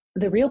 And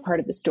the real part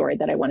of the story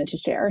that I wanted to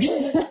share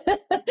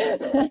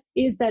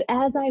is that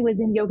as I was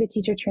in yoga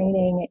teacher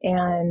training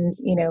and,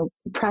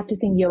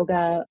 practicing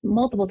yoga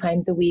multiple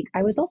times a week,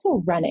 I was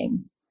also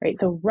running, right?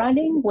 So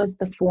running was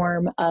the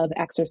form of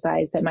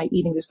exercise that my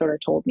eating disorder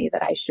told me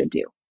that I should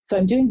do. So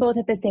I'm doing both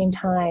at the same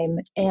time.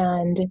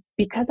 And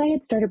because I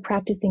had started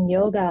practicing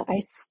yoga, I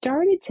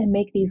started to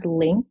make these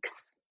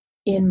links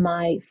in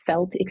my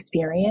felt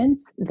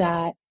experience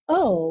that,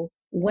 oh,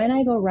 when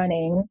I go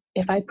running,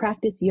 if I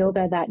practice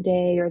yoga that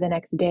day or the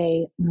next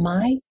day,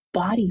 my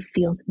body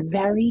feels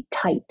very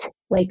tight,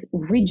 like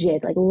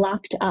rigid, like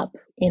locked up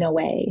in a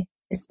way,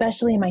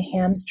 especially my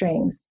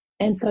hamstrings.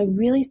 And so I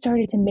really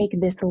started to make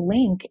this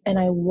link, and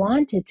I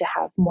wanted to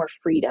have more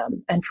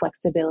freedom and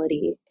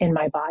flexibility in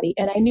my body.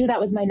 And I knew that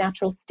was my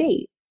natural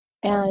state.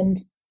 And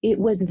it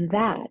was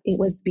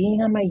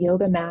being on my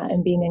yoga mat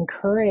and being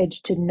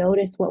encouraged to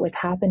notice what was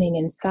happening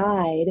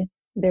inside.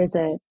 There's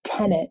a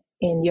tenet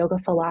in yoga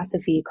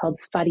philosophy called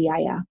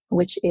svadhyaya,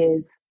 which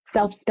is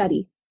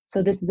self-study.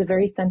 So this is a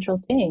very central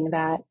thing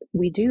that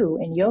we do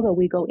in yoga.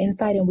 We go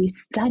inside and we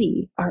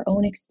study our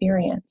own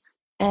experience.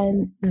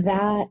 And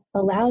that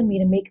allowed me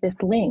to make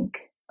this link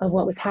of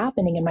what was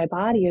happening in my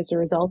body as a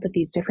result of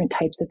these different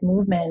types of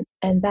movement.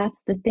 And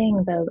that's the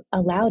thing that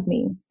allowed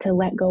me to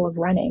let go of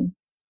running.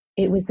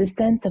 It was the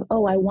sense of,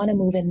 oh, I want to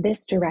move in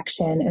this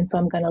direction. And so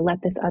I'm going to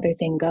let this other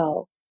thing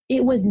go.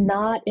 It was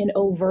not an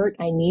overt,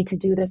 I need to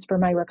do this for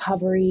my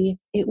recovery.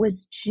 It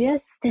was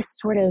just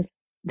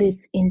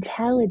this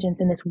intelligence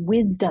and this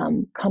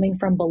wisdom coming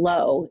from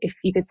below. If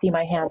you could see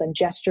my hands, I'm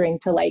gesturing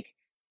to like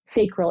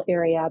sacral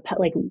area,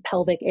 like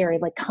pelvic area,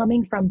 like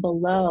coming from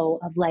below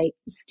of like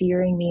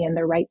steering me in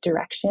the right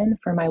direction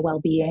for my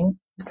well-being.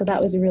 So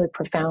that was a really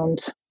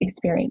profound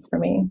experience for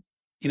me.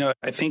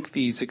 I think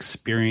these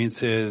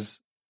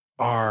experiences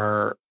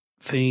are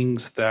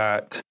things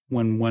that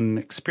when one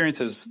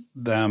experiences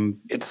them,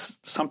 it's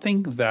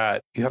something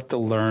that you have to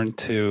learn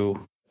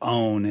to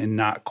own and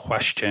not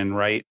question,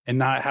 right? And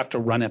not have to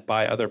run it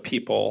by other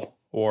people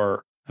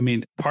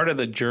part of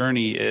the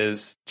journey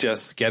is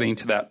just getting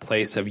to that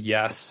place of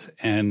yes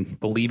and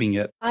believing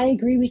it. I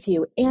agree with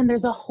you. And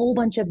there's a whole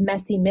bunch of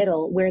messy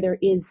middle where there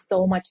is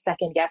so much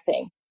second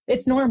guessing.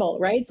 It's normal,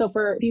 right? So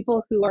for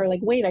people who are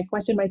like, wait, I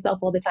question myself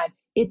all the time.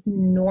 It's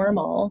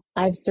normal.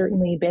 I've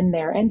certainly been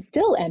there and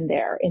still am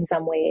there in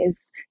some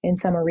ways, in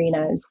some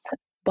arenas.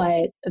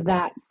 But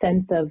that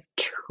sense of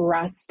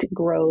trust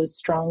grows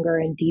stronger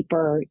and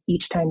deeper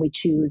each time we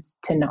choose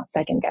to not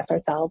second guess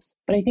ourselves.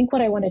 But I think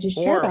what I wanted to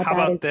share about how that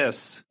about is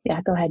this? Yeah,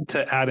 go ahead.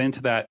 To add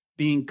into that,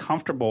 being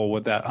comfortable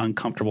with that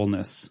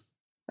uncomfortableness.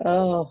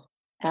 Oh,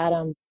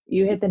 Adam,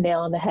 you hit the nail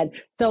on the head.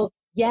 So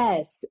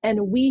yes,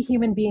 and we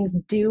human beings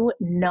do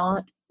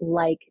not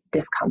like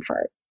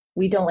discomfort.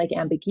 We don't like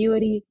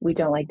ambiguity. We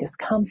don't like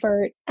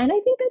discomfort. And I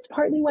think that's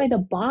partly why the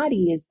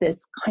body is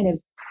this kind of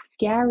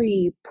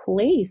scary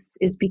place,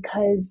 is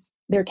because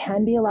there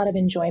can be a lot of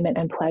enjoyment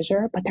and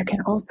pleasure, but there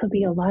can also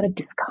be a lot of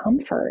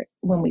discomfort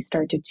when we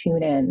start to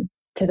tune in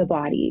to the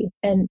body.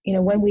 And,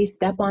 when we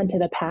step onto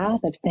the path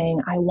of saying,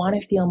 I want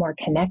to feel more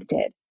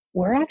connected,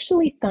 we're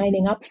actually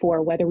signing up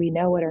for, whether we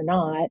know it or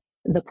not,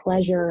 the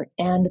pleasure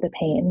and the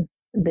pain,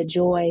 the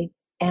joy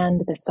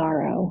and the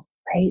sorrow,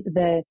 right?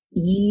 The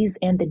ease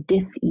and the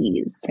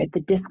dis-ease, right? The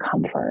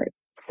discomfort.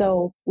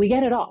 So we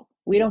get it all.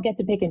 We don't get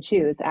to pick and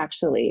choose,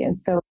 actually. And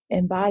so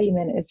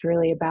embodiment is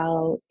really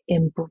about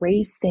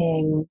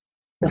embracing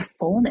the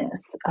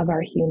fullness of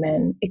our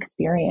human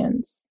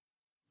experience.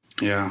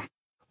 Yeah.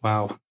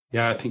 Wow.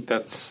 Yeah, I think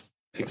that's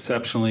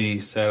exceptionally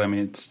said.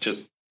 It's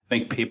just, I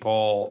think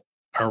people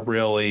are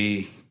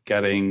really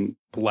getting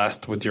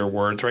blessed with your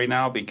words right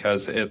now,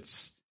 because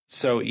it's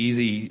so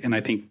easy. And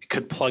I think it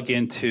could plug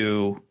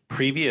into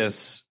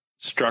previous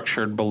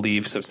structured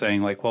beliefs of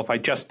saying like, well, if I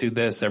just do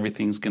this,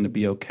 everything's going to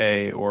be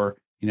okay. Or,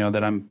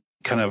 that I'm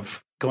kind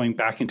of going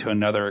back into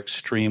another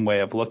extreme way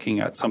of looking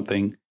at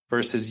something,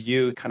 versus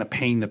you kind of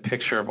painting the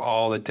picture of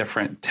all the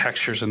different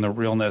textures and the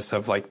realness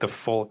of like the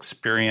full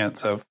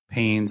experience of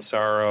pain,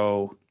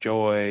 sorrow,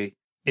 joy.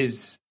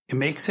 It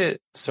makes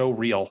it so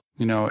real,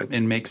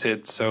 it makes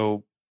it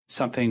so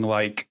something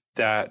like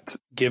that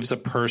gives a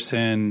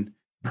person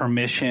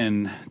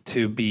permission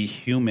to be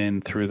human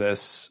through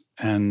this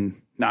and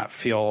not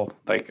feel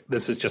like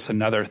this is just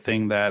another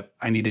thing that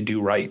I need to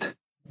do right.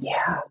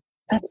 Yeah,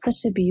 that's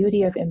such the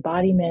beauty of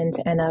embodiment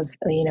and of,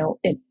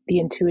 the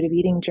intuitive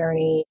eating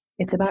journey.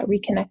 It's about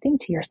reconnecting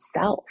to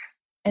yourself.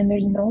 And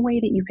there's no way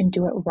that you can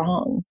do it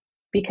wrong,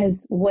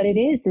 because what it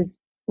is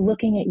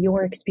looking at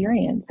your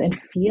experience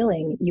and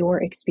feeling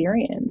your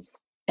experience.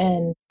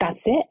 And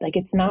that's it. Like,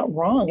 it's not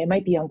wrong. It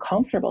might be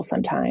uncomfortable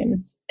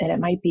sometimes, and it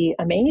might be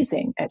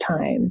amazing at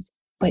times,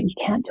 but you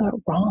can't do it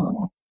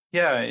wrong.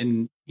 Yeah.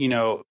 And,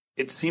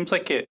 it seems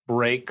like it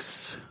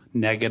breaks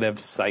negative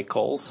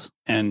cycles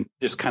and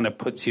just kind of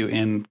puts you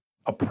in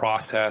a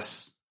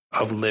process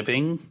of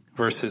living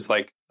versus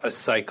like a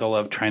cycle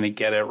of trying to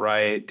get it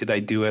right. Did I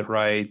do it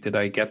right? Did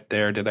I get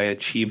there? Did I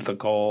achieve the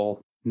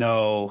goal?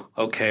 No.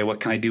 Okay. What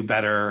can I do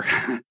better?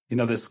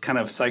 This kind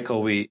of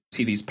cycle, we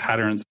see these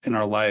patterns in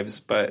our lives,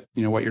 but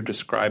what you're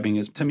describing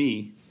is, to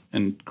me,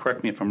 and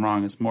correct me if I'm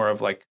wrong, is more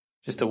of like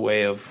just a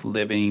way of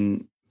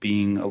living,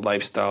 being a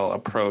lifestyle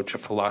approach, a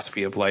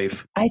philosophy of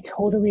life. I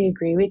totally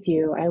agree with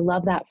you. I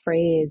love that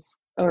phrase,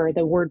 or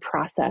the word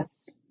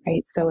process,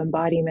 right? So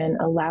embodiment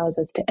allows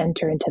us to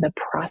enter into the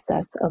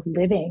process of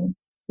living,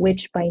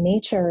 which by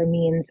nature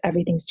means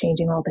everything's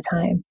changing all the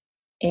time.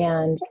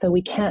 And so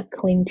we can't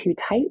cling too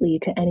tightly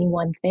to any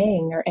one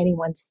thing or any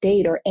one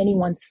state or any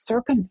one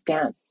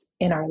circumstance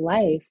in our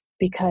life,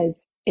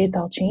 because it's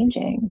all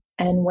changing.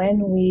 And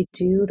when we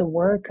do the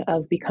work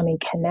of becoming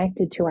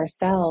connected to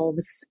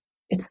ourselves,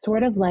 it's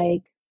sort of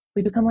like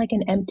we become like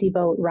an empty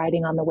boat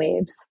riding on the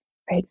waves,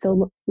 right?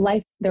 So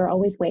life, there are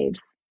always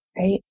waves,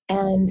 right?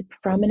 And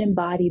from an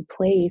embodied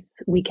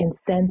place, we can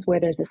sense where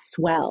there's a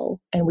swell,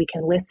 and we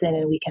can listen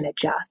and we can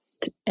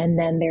adjust. And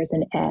then there's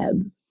an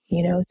ebb,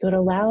 so it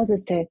allows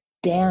us to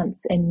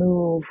dance and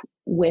move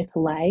with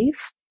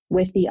life,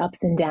 with the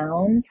ups and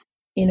downs,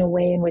 in a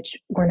way in which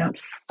we're not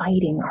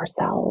fighting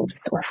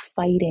ourselves or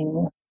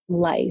fighting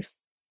life.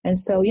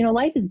 And so,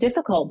 life is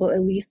difficult, but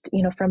at least,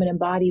 from an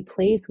embodied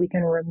place, we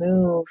can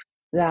remove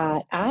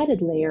that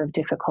added layer of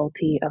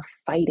difficulty of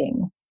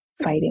fighting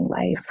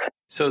life.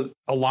 So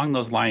along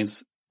those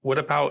lines, what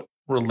about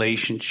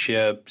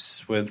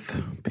relationships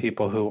with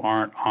people who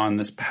aren't on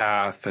this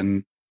path,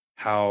 and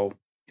how,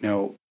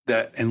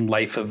 that in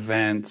life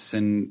events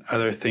and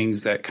other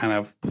things that kind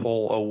of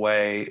pull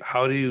away?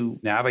 How do you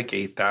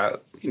navigate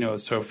that?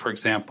 So for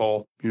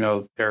example,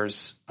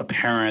 there's a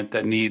parent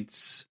that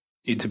needs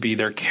you to be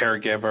their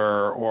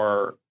caregiver,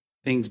 or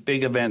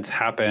big events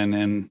happen.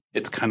 And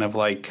it's kind of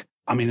like,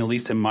 at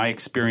least in my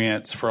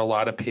experience, for a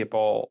lot of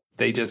people,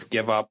 they just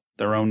give up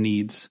their own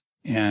needs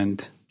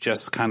and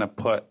just kind of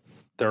put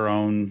their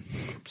own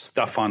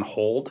stuff on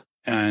hold.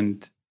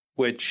 And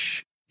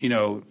which,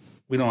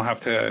 we don't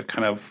have to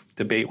kind of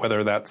debate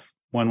whether that's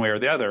one way or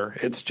the other.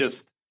 It's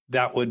just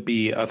that would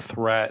be a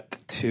threat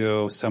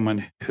to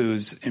someone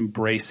who's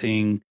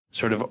embracing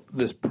sort of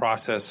this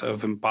process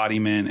of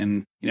embodiment.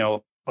 And,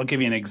 I'll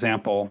give you an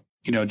example,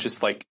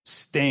 just like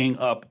staying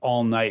up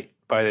all night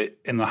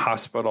in the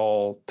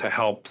hospital to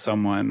help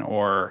someone,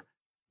 or,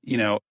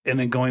 and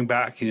then going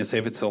back, say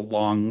if it's a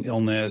long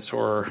illness,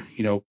 or,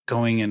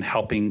 going and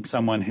helping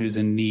someone who's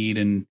in need,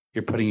 and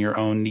you're putting your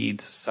own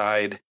needs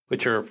aside,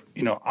 which are,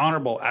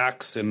 honorable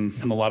acts in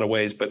a lot of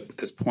ways. But at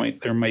this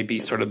point, there might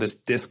be sort of this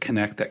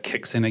disconnect that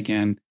kicks in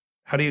again.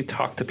 How do you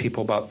talk to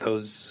people about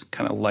those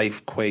kind of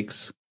life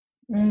quakes?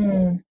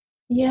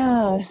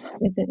 Yeah,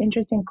 it's an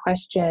interesting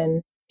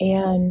question.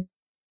 And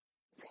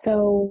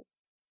so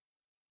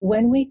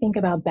when we think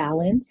about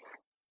balance,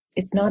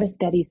 it's not a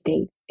steady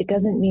state. It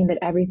doesn't mean that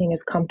everything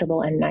is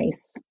comfortable and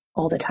nice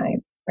all the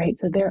time, right?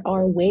 So there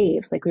are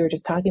waves, like we were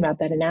just talking about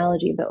that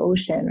analogy of the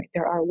ocean, right?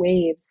 There are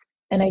waves.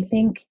 And I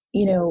think,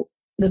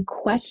 the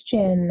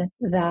question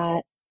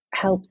that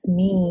helps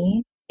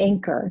me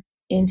anchor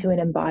into an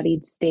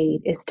embodied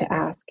state is to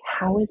ask,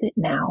 how is it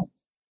now?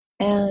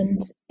 And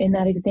in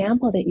that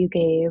example that you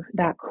gave,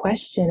 that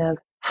question of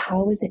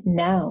how is it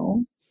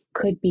now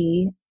could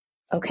be,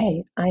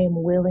 okay, I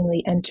am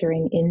willingly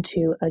entering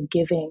into a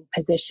giving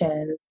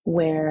position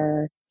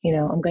where,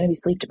 I'm going to be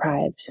sleep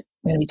deprived.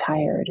 I'm going to be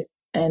tired.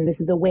 And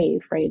this is a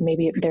wave, right?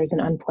 Maybe if there's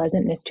an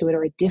unpleasantness to it,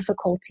 or a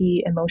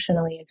difficulty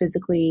emotionally and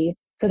physically.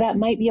 So that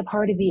might be a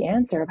part of the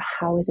answer of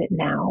how is it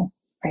now,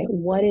 right?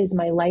 What is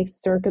my life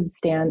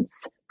circumstance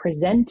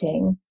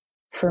presenting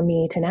for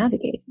me to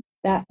navigate?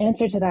 That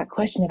answer to that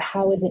question of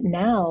how is it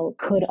now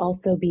could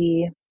also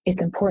be,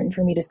 it's important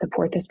for me to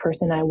support this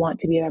person. I want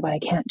to be there, but I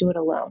can't do it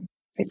alone.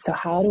 Right? So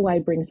how do I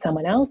bring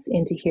someone else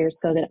into here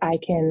so that I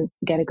can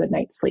get a good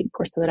night's sleep,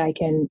 or so that I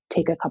can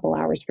take a couple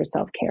hours for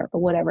self-care,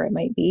 or whatever it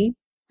might be?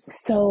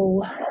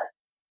 So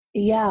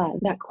yeah,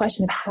 that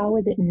question of how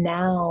is it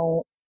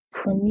now,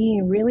 for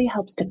me, really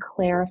helps to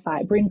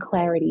bring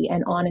clarity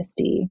and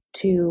honesty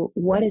to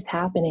what is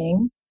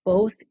happening,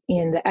 both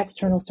in the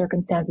external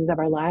circumstances of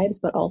our lives,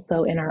 but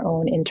also in our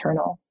own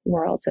internal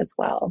worlds as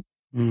well.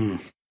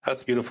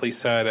 That's beautifully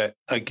said.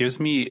 It gives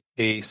me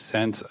a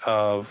sense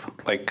of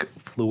like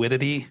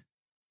fluidity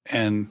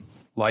and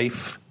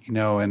life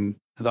and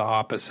the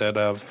opposite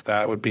of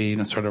that would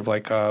be, sort of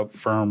like a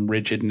firm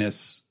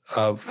rigidness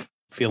of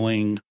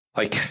feeling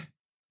like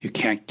you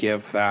can't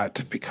give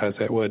that because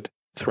it would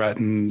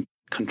threaten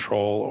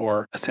control,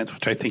 or a sense,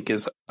 which I think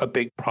is a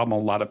big problem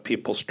a lot of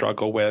people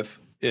struggle with,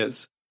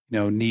 is,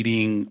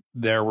 needing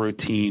their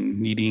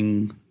routine,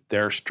 needing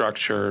their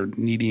structure,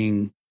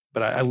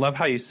 but I love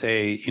how you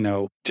say,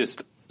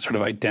 just sort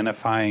of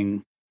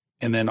identifying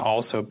and then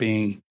also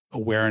being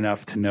aware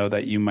enough to know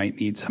that you might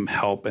need some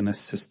help and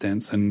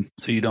assistance. And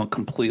so you don't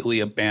completely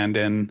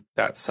abandon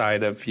that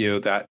side of you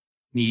that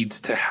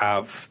needs to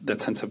have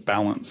that sense of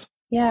balance.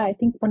 Yeah, I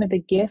think one of the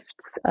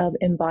gifts of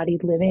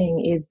embodied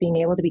living is being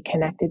able to be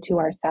connected to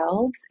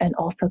ourselves and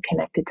also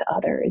connected to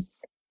others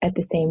at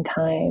the same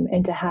time,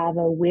 and to have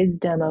a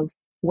wisdom of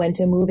when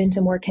to move into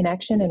more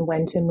connection and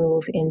when to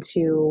move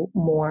into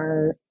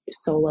more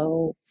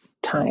solo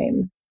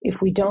time.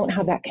 If we don't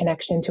have that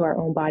connection to our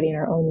own body and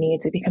our own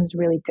needs, it becomes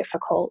really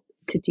difficult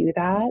to do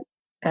that.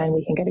 And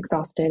we can get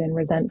exhausted and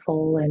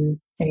resentful. And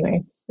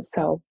anyway,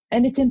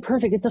 and it's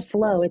imperfect. It's a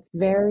flow. It's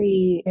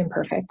very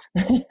imperfect.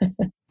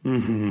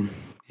 Mm-hmm.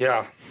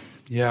 Yeah.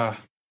 Yeah.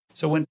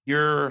 So when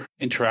you're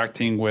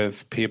interacting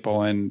with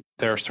people and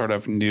they're sort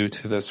of new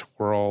to this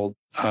world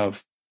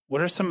of, what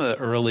are some of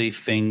the early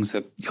things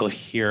that you'll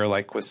hear,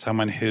 like with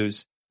someone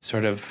who's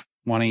sort of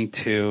wanting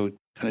to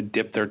kind of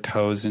dip their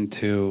toes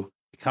into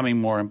becoming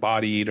more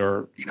embodied,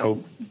 or,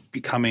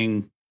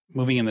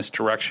 moving in this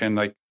direction?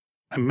 Like,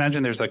 I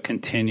imagine there's a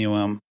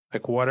continuum.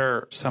 Like, what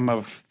are some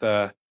of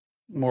the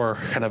more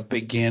kind of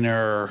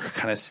beginner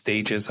kind of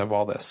stages of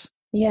all this?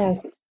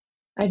 Yes.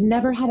 I've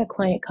never had a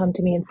client come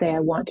to me and say, I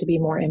want to be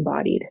more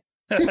embodied.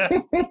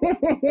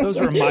 Those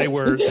were my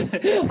words.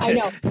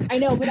 I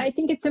know, but I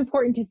think it's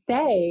important to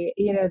say,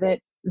 that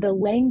the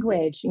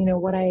language,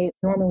 what I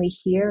normally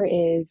hear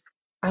is,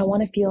 I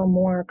want to feel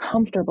more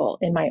comfortable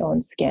in my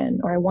own skin,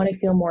 or I want to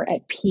feel more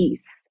at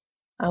peace.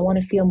 I want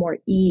to feel more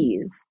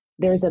ease.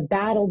 There's a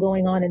battle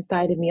going on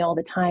inside of me all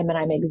the time and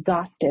I'm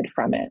exhausted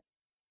from it.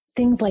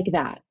 Things like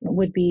that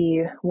would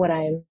be what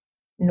I'm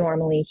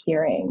normally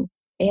hearing.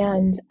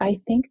 And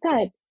I think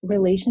that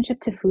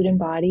relationship to food and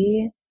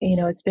body,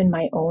 it's been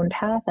my own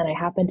path. And I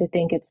happen to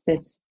think it's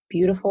this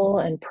beautiful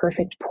and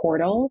perfect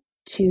portal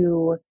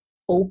to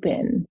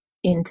open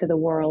into the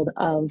world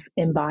of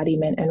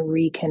embodiment and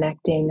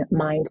reconnecting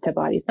mind to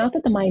body. It's not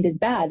that the mind is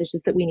bad. It's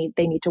just that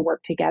they need to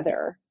work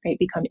together, right?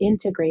 Become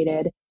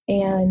integrated.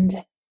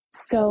 And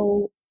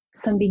so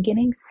some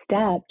beginning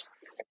steps,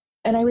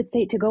 and I would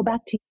say, to go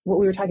back to what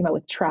we were talking about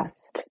with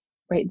trust,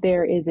 right?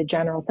 There is a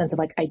general sense of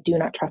like, I do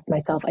not trust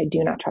myself. I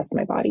do not trust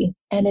my body.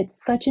 And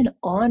it's such an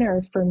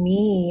honor for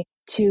me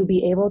to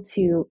be able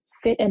to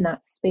sit in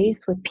that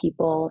space with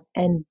people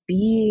and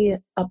be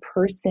a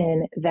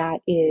person that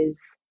is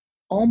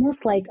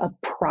almost like a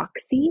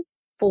proxy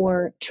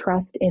for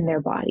trust in their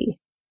body.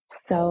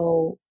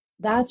 So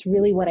that's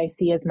really what I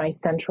see as my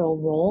central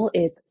role,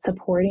 is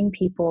supporting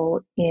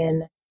people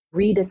in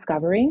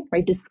rediscovering,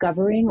 right?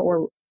 Discovering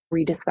or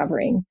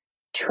rediscovering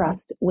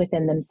trust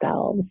within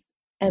themselves.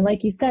 And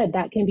like you said,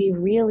 that can be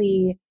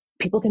really,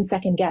 people can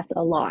second guess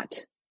a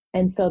lot.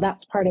 And so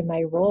that's part of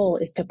my role,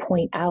 is to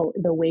point out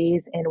the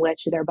ways in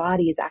which their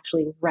body is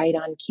actually right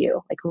on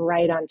cue, like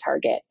right on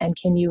target. And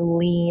can you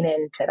lean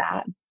into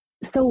that?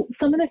 So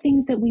some of the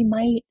things that we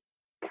might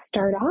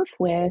start off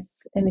with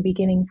in the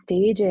beginning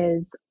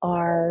stages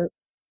are,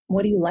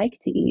 what do you like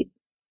to eat?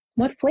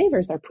 What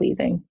flavors are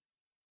pleasing?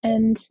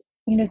 And,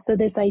 so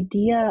this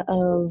idea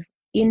of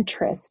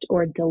interest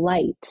or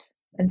delight,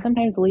 and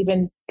sometimes we'll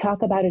even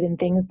talk about it in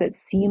things that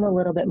seem a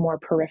little bit more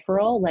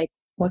peripheral, like,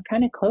 what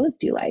kind of clothes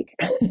do you like?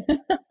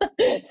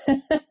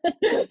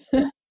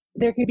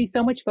 There could be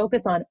so much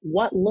focus on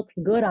what looks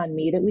good on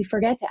me that we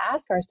forget to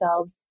ask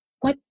ourselves,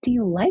 what do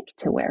you like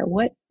to wear?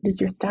 What is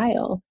your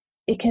style?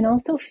 It can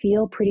also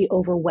feel pretty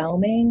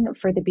overwhelming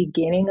for the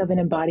beginning of an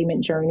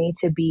embodiment journey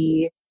to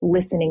be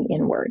listening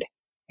inward,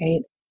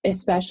 right?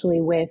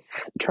 Especially with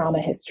trauma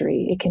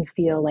history, it can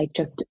feel like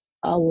just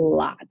a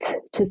lot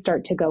to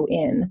start to go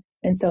in.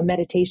 And so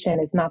meditation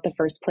is not the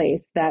first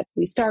place that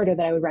we start, or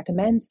that I would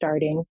recommend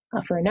starting,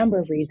 for a number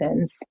of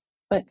reasons,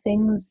 but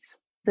things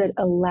that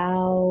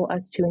allow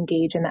us to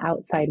engage in the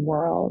outside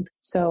world.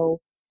 So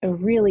a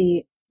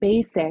really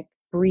basic,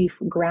 brief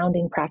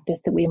grounding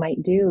practice that we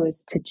might do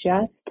is to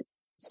just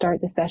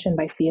start the session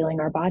by feeling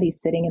our body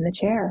sitting in the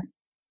chair.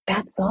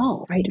 That's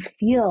all, right?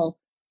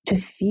 To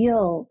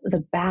feel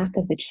the back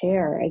of the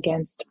chair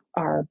against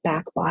our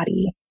back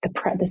body,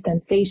 the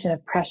sensation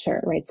of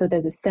pressure, right? So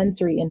there's a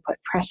sensory input,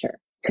 pressure,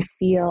 to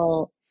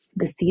feel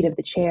the seat of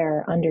the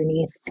chair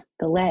underneath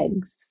the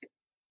legs,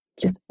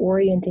 just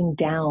orienting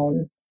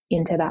down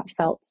into that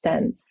felt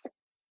sense.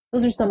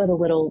 Those are some of the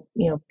little,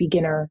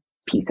 beginner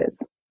pieces.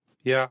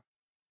 Yeah,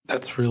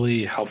 that's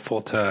really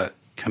helpful to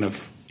kind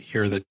of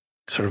hear the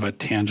sort of a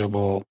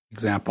tangible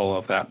example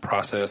of that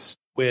process.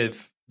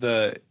 With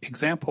the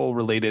example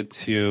related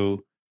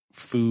to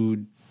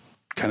food,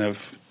 kind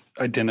of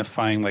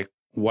identifying like,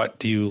 what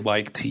do you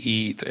like to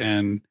eat,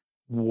 and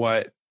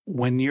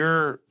when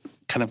you're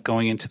kind of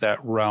going into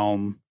that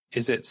realm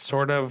is it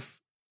sort of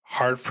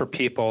hard for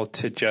people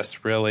to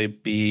just really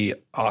be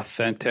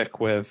authentic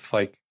with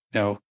like,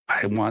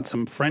 I want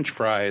some French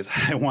fries.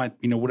 I want,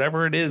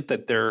 whatever it is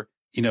that they're,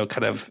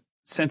 kind of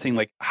sensing,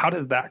 like, how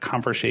does that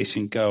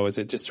conversation go? Is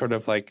it just sort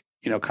of like,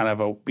 kind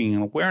of being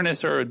an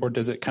awareness, or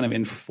does it kind of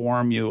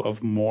inform you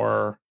of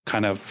more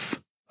kind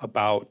of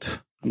about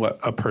what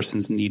a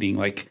person's needing,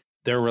 like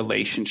their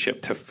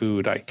relationship to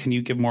food? Can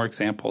you give more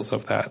examples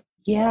of that?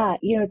 Yeah,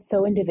 it's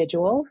so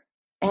individual.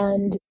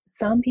 And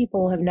some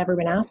people have never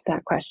been asked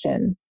that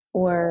question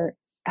or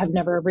have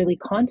never really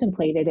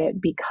contemplated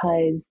it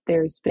because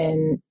there's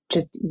been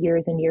just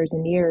years and years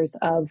and years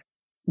of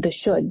the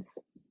shoulds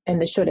and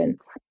the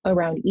shouldn'ts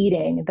around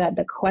eating, that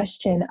the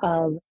question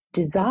of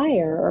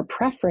desire or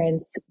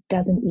preference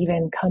doesn't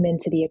even come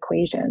into the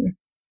equation.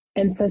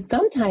 And so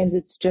sometimes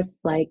it's just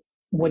like,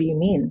 what do you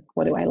mean?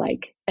 What do I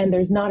like? And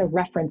there's not a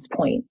reference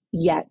point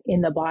yet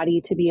in the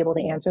body to be able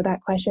to answer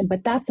that question,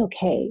 but that's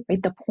okay,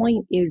 right? The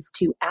point is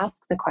to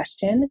ask the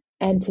question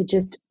and to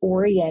just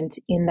orient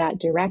in that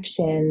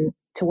direction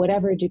to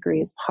whatever degree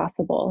is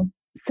possible.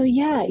 So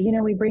yeah,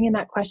 we bring in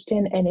that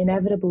question and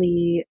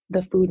inevitably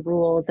the food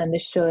rules and the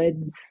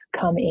shoulds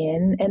come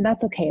in, and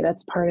that's okay.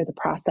 That's part of the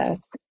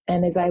process.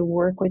 And as I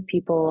work with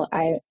people,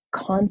 I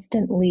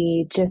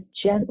constantly just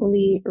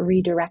gently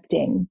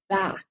redirecting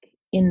back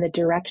in the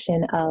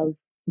direction of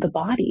the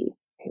body,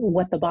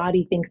 what the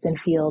body thinks and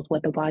feels,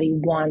 what the body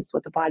wants,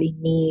 what the body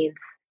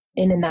needs.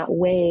 And in that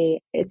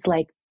way, it's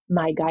like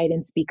my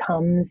guidance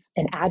becomes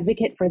an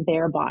advocate for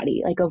their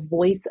body, like a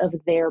voice of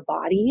their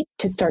body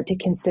to start to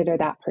consider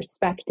that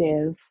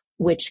perspective,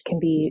 which can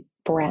be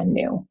brand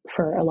new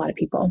for a lot of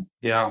people.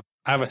 Yeah.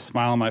 I have a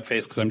smile on my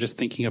face because I'm just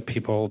thinking of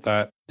people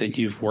that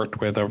you've worked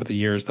with over the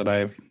years that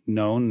I've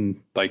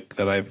known, like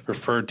that I've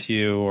referred to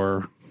you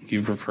or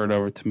you've referred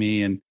over to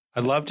me. And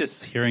I love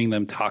just hearing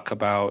them talk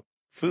about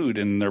food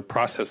and their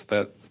process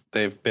that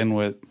they've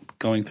been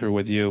going through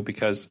with you,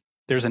 because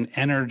there's an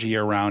energy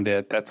around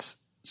it that's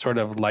sort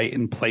of light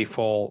and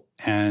playful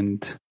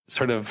and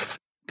sort of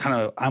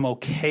I'm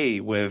okay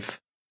with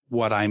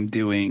what I'm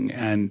doing.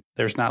 And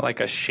there's not like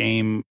a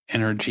shame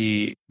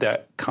energy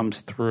that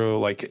comes through.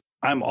 Like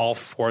I'm all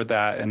for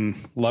that and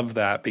love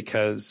that,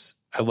 because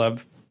I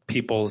love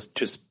people's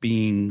just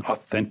being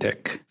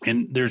authentic.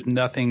 And there's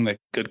nothing that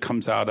good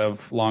comes out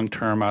of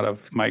long-term, out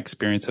of my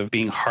experience of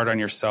being hard on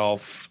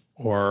yourself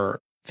or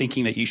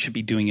thinking that you should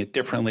be doing it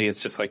differently.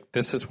 It's just like,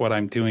 this is what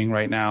I'm doing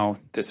right now.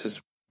 This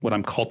is what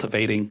I'm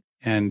cultivating.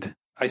 And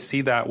I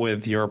see that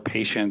with your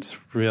patients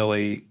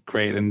really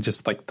great, and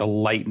just like the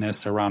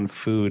lightness around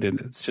food. And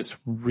it's just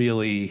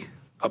really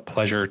a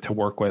pleasure to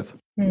work with.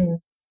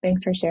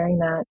 Thanks for sharing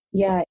that.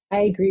 Yeah, I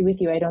agree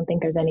with you. I don't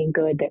think there's any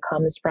good that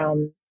comes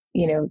from,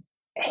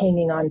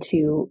 hanging on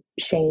to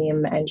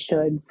shame and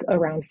shoulds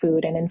around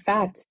food. And in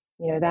fact,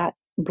 that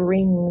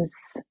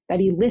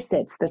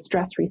elicits the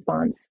stress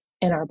response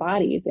in our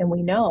bodies. And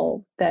we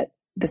know that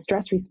the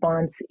stress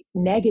response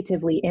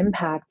negatively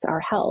impacts our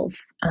health,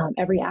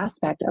 every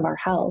aspect of our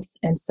health.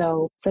 And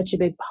so such a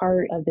big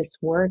part of this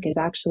work is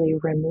actually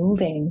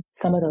removing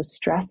some of those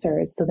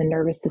stressors so the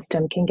nervous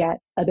system can get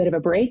a bit of a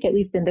break, at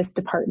least in this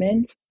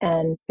department,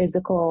 and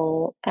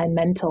physical and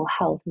mental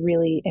health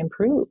really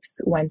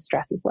improves when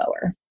stress is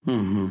lower.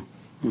 Mm-hmm.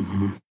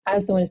 Mm-hmm. I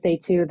also want to say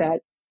too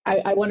that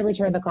I want to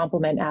return the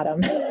compliment,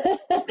 Adam,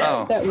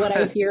 that what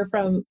I hear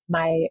from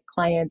my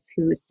clients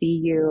who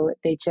see you,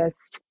 they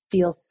just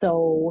feel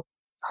so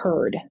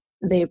heard.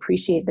 They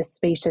appreciate the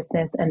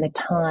spaciousness and the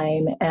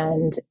time,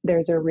 and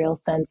there's a real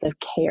sense of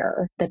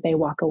care that they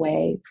walk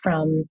away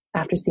from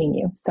after seeing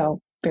you. So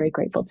very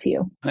grateful to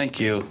you.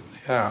 Thank you.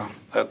 Yeah,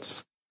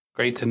 that's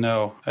great to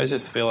know. I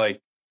just feel like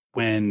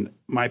when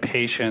my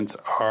patients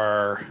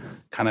are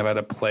kind of at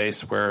a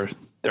place where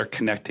they're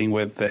connecting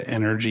with the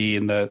energy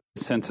and the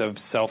sense of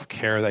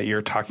self-care that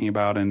you're talking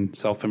about and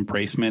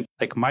self-embracement,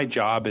 like my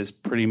job is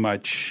pretty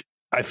much,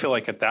 I feel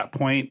like at that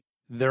point,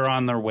 they're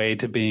on their way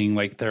to being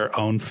like their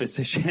own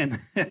physician.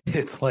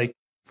 It's like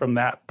from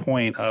that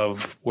point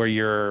of where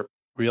you're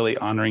really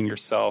honoring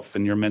yourself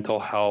and your mental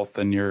health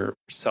and your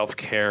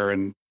self-care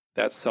and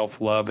that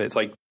self-love, it's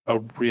like a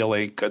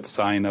really good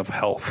sign of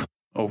health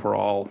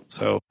overall.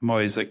 So I'm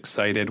always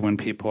excited when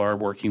people are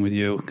working with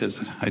you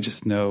because I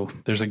just know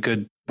there's a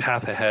good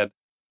path ahead.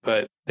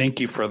 But thank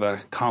you for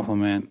the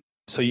compliment.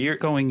 So you're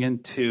going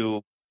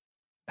into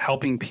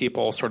helping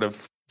people sort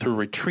of through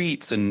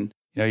retreats, and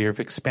you've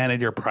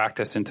expanded your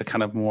practice into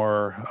kind of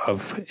more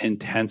of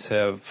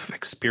intensive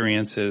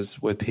experiences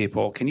with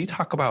people. Can you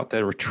talk about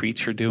the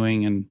retreats you're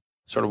doing and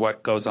sort of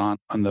what goes on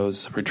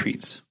those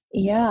retreats?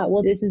 Yeah,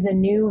 well, this is a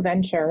new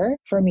venture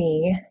for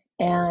me,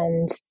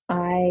 and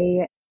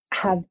I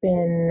have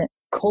been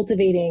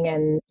cultivating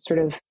and sort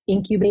of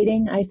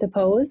incubating, I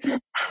suppose,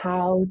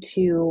 how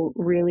to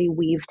really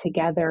weave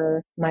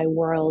together my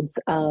worlds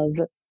of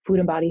food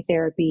and body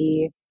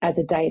therapy as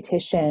a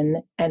dietitian,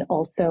 and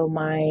also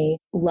my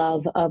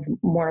love of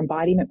more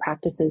embodiment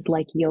practices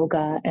like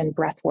yoga and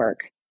breath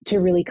work. to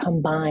really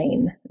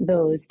combine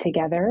those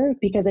together,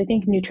 because I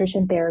think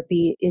nutrition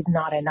therapy is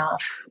not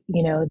enough.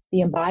 The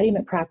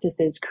embodiment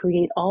practices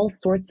create all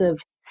sorts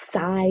of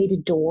side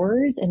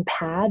doors and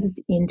paths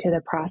into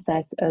the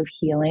process of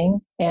healing.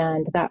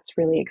 And that's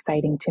really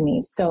exciting to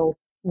me. So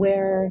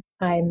where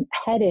I'm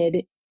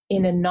headed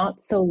in a not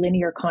so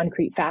linear,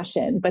 concrete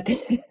fashion, but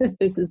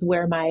this is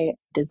where my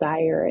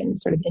desire and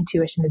sort of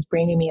intuition is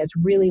bringing me, is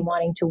really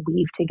wanting to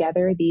weave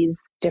together these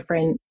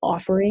different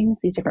offerings,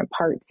 these different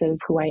parts of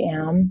who I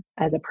am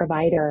as a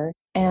provider.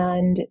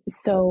 And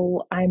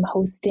so I'm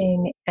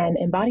hosting an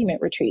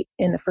embodiment retreat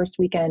in the first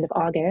weekend of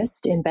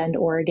August in Bend,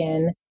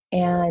 Oregon.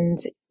 And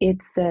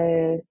it's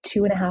a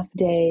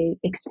 2.5-day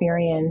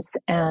experience.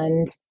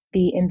 And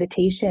the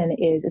invitation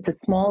is, it's a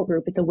small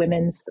group, it's a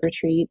women's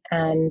retreat.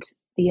 And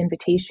the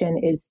invitation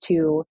is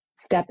to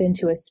step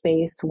into a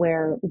space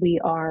where we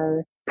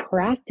are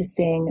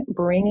practicing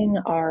bringing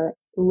our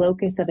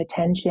locus of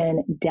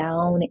attention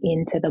down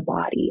into the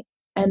body.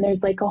 And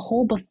there's like a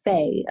whole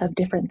buffet of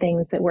different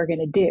things that we're going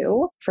to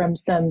do, from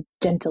some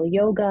gentle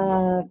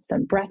yoga,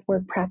 some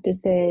breathwork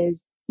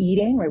practices,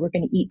 eating, right? We're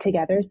going to eat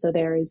together. So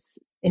there's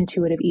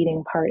intuitive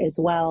eating part as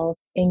well,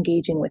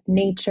 engaging with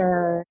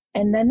nature,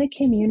 and then the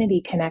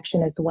community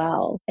connection as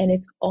well. And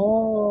it's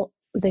all,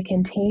 the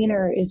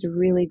container is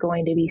really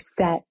going to be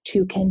set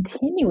to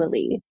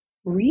continually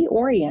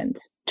reorient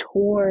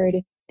toward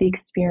the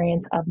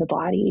experience of the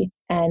body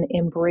and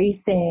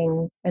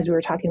embracing, as we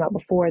were talking about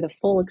before, the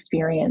full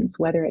experience,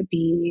 whether it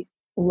be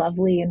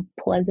lovely and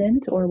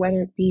pleasant or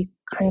whether it be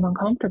kind of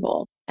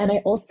uncomfortable. And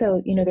I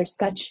also, there's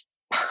such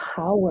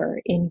power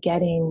in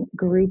getting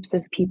groups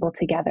of people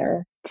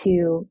together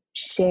to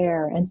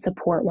share and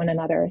support one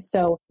another.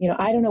 So,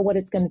 I don't know what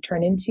it's going to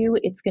turn into.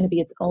 It's going to be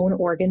its own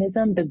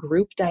organism, the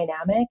group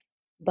dynamic,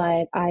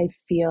 but I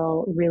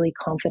feel really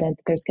confident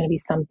that there's going to be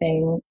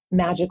something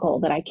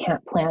magical that I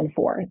can't plan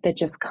for, that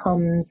just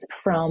comes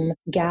from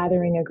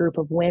gathering a group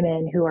of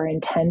women who are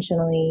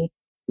intentionally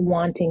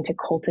wanting to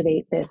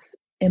cultivate this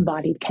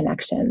embodied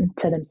connection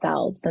to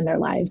themselves and their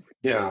lives.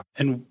 Yeah.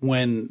 And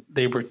when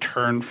they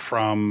return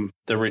from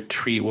the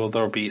retreat, will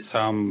there be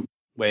some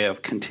way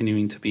of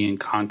continuing to be in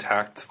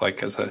contact,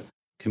 like as a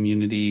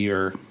community,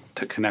 or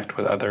to connect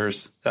with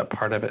others? Is that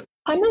part of it?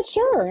 I'm not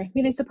sure.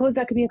 I suppose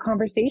that could be a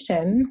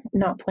conversation,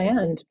 not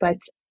planned, but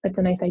it's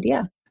a nice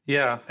idea.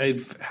 Yeah,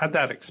 I've had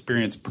that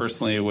experience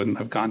personally when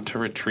I've gone to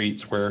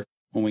retreats where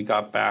when we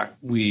got back,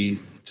 we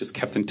just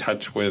kept in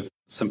touch with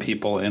some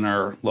people in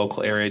our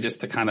local area just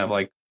to kind of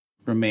like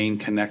remain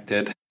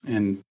connected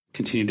and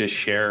continue to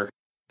share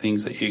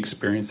things that you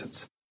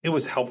experience. It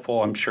was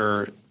helpful. I'm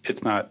sure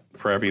it's not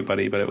for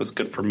everybody, but it was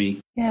good for me.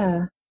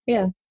 Yeah.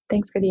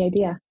 Thanks for the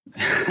idea.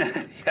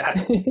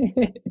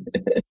 Yeah.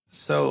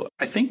 So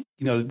I think,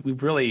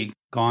 we've really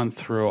gone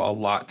through a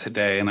lot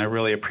today, and I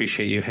really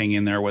appreciate you hanging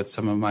in there with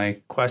some of my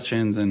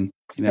questions. And,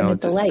 it's been a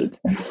delight.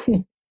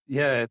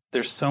 Yeah,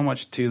 there's so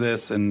much to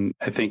this. And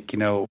I think,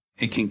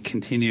 it can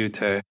continue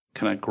to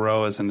kind of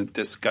grow as a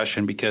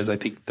discussion, because I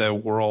think the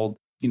world,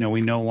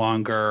 we no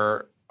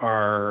longer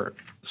are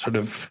sort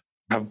of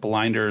have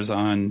blinders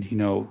on,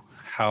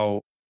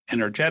 how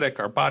energetic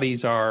our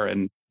bodies are,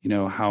 and,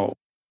 how,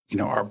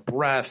 our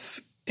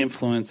breath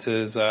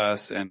influences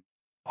us, and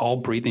all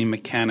breathing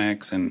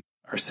mechanics, and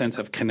our sense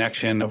of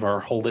connection of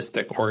our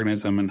holistic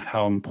organism, and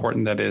how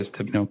important that is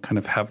to, kind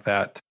of have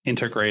that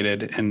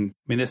integrated. And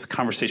this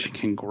conversation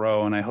can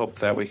grow, and I hope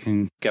that we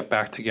can get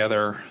back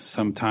together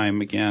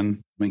sometime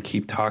again and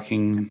keep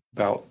talking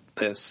about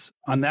this.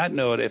 On that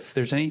note, if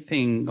there's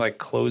anything like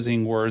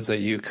closing words that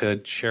you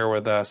could share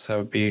with us, that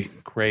would be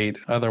great.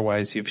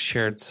 Otherwise, you've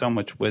shared so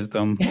much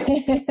wisdom.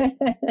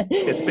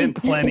 It's been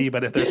plenty,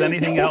 but if there's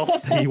anything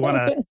else that you want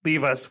to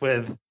leave us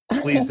with,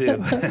 please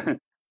do.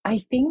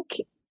 I think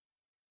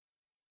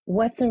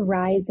what's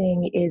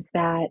arising is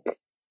that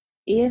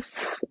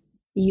if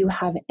you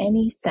have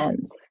any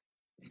sense,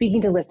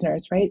 speaking to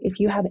listeners, right? If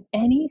you have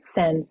any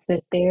sense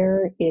that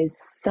there is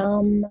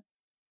some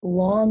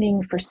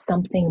longing for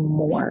something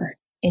more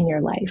in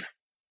your life,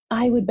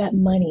 I would bet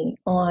money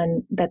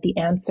on that the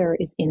answer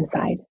is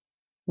inside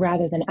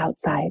rather than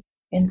outside.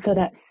 And so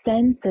that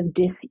sense of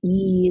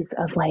dis-ease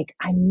of like,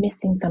 I'm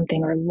missing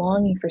something, or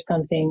longing for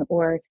something,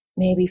 or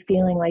maybe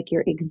feeling like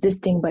you're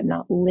existing but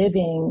not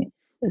living,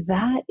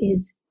 that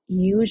is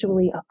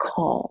usually a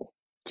call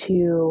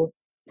to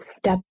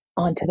step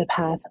onto the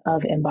path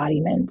of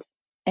embodiment.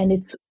 And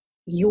it's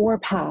your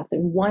path,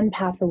 and one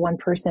path for one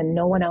person.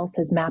 No one else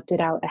has mapped it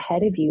out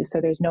ahead of you,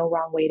 so there's no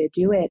wrong way to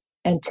do it.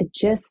 And to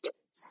just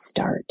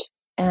start.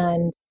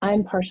 And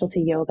I'm partial to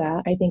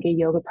yoga. I think a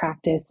yoga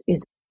practice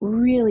is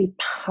really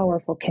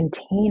powerful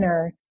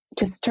container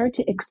to start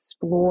to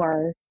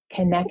explore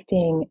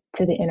connecting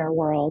to the inner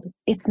world.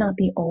 It's not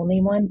the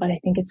only one, but I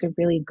think it's a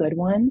really good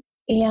one.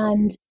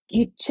 And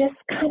you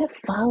just kind of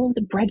follow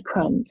the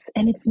breadcrumbs,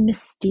 and it's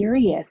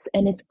mysterious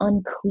and it's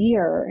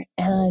unclear,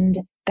 and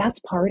that's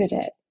part of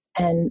it.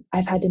 And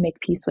I've had to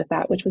make peace with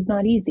that, which was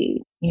not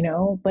easy,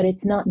 but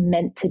it's not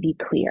meant to be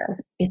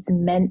clear. It's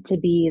meant to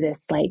be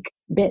this like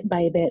bit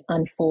by bit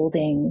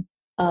unfolding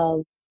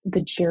of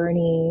the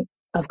journey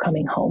of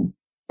coming home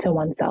to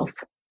oneself.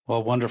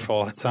 Well,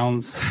 wonderful. It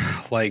sounds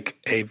like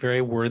a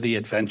very worthy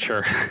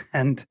adventure.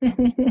 And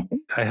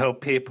I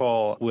hope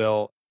people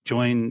will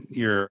join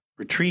your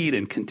retreat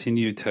and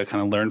continue to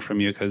kind of learn from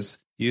you, because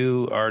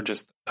you are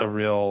just a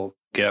real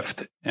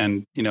gift.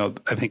 And,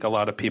 I think a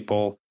lot of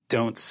people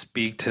don't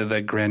speak to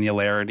the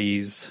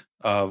granularities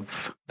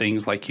of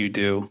things like you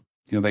do.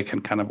 They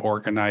can kind of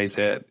organize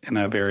it in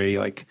a very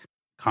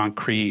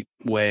concrete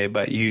way,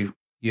 but you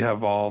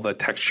have all the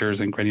textures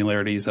and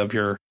granularities of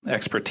your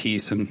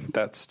expertise, and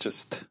that's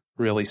just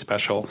really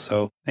special.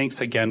 So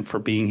thanks again for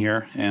being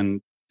here,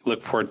 and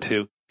look forward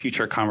to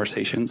future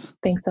conversations.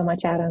 Thanks so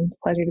much, Adam.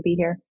 Pleasure to be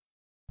here.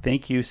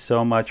 Thank you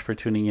so much for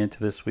tuning in to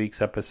this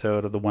week's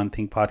episode of the One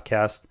Thing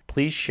podcast.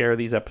 Please share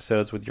these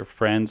episodes with your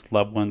friends,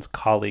 loved ones,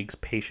 colleagues,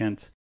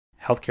 patients,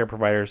 healthcare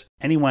providers,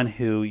 anyone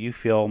who you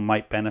feel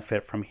might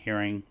benefit from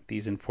hearing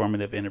these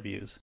informative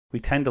interviews. We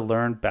tend to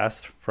learn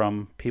best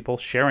from people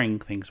sharing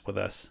things with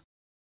us.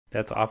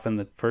 That's often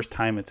the first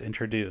time it's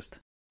introduced.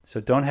 So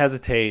don't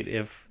hesitate.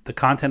 If the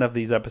content of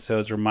these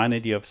episodes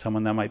reminded you of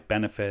someone that might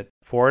benefit,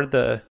 forward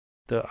the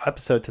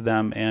episode to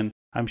them, and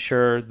I'm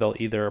sure they'll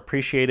either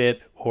appreciate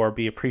it or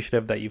be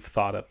appreciative that you've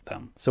thought of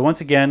them. So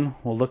once again,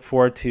 we'll look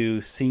forward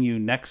to seeing you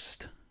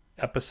next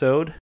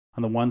episode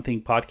on the One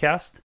Thing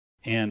podcast.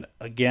 And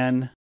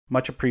again,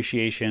 much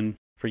appreciation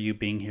for you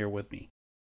being here with me.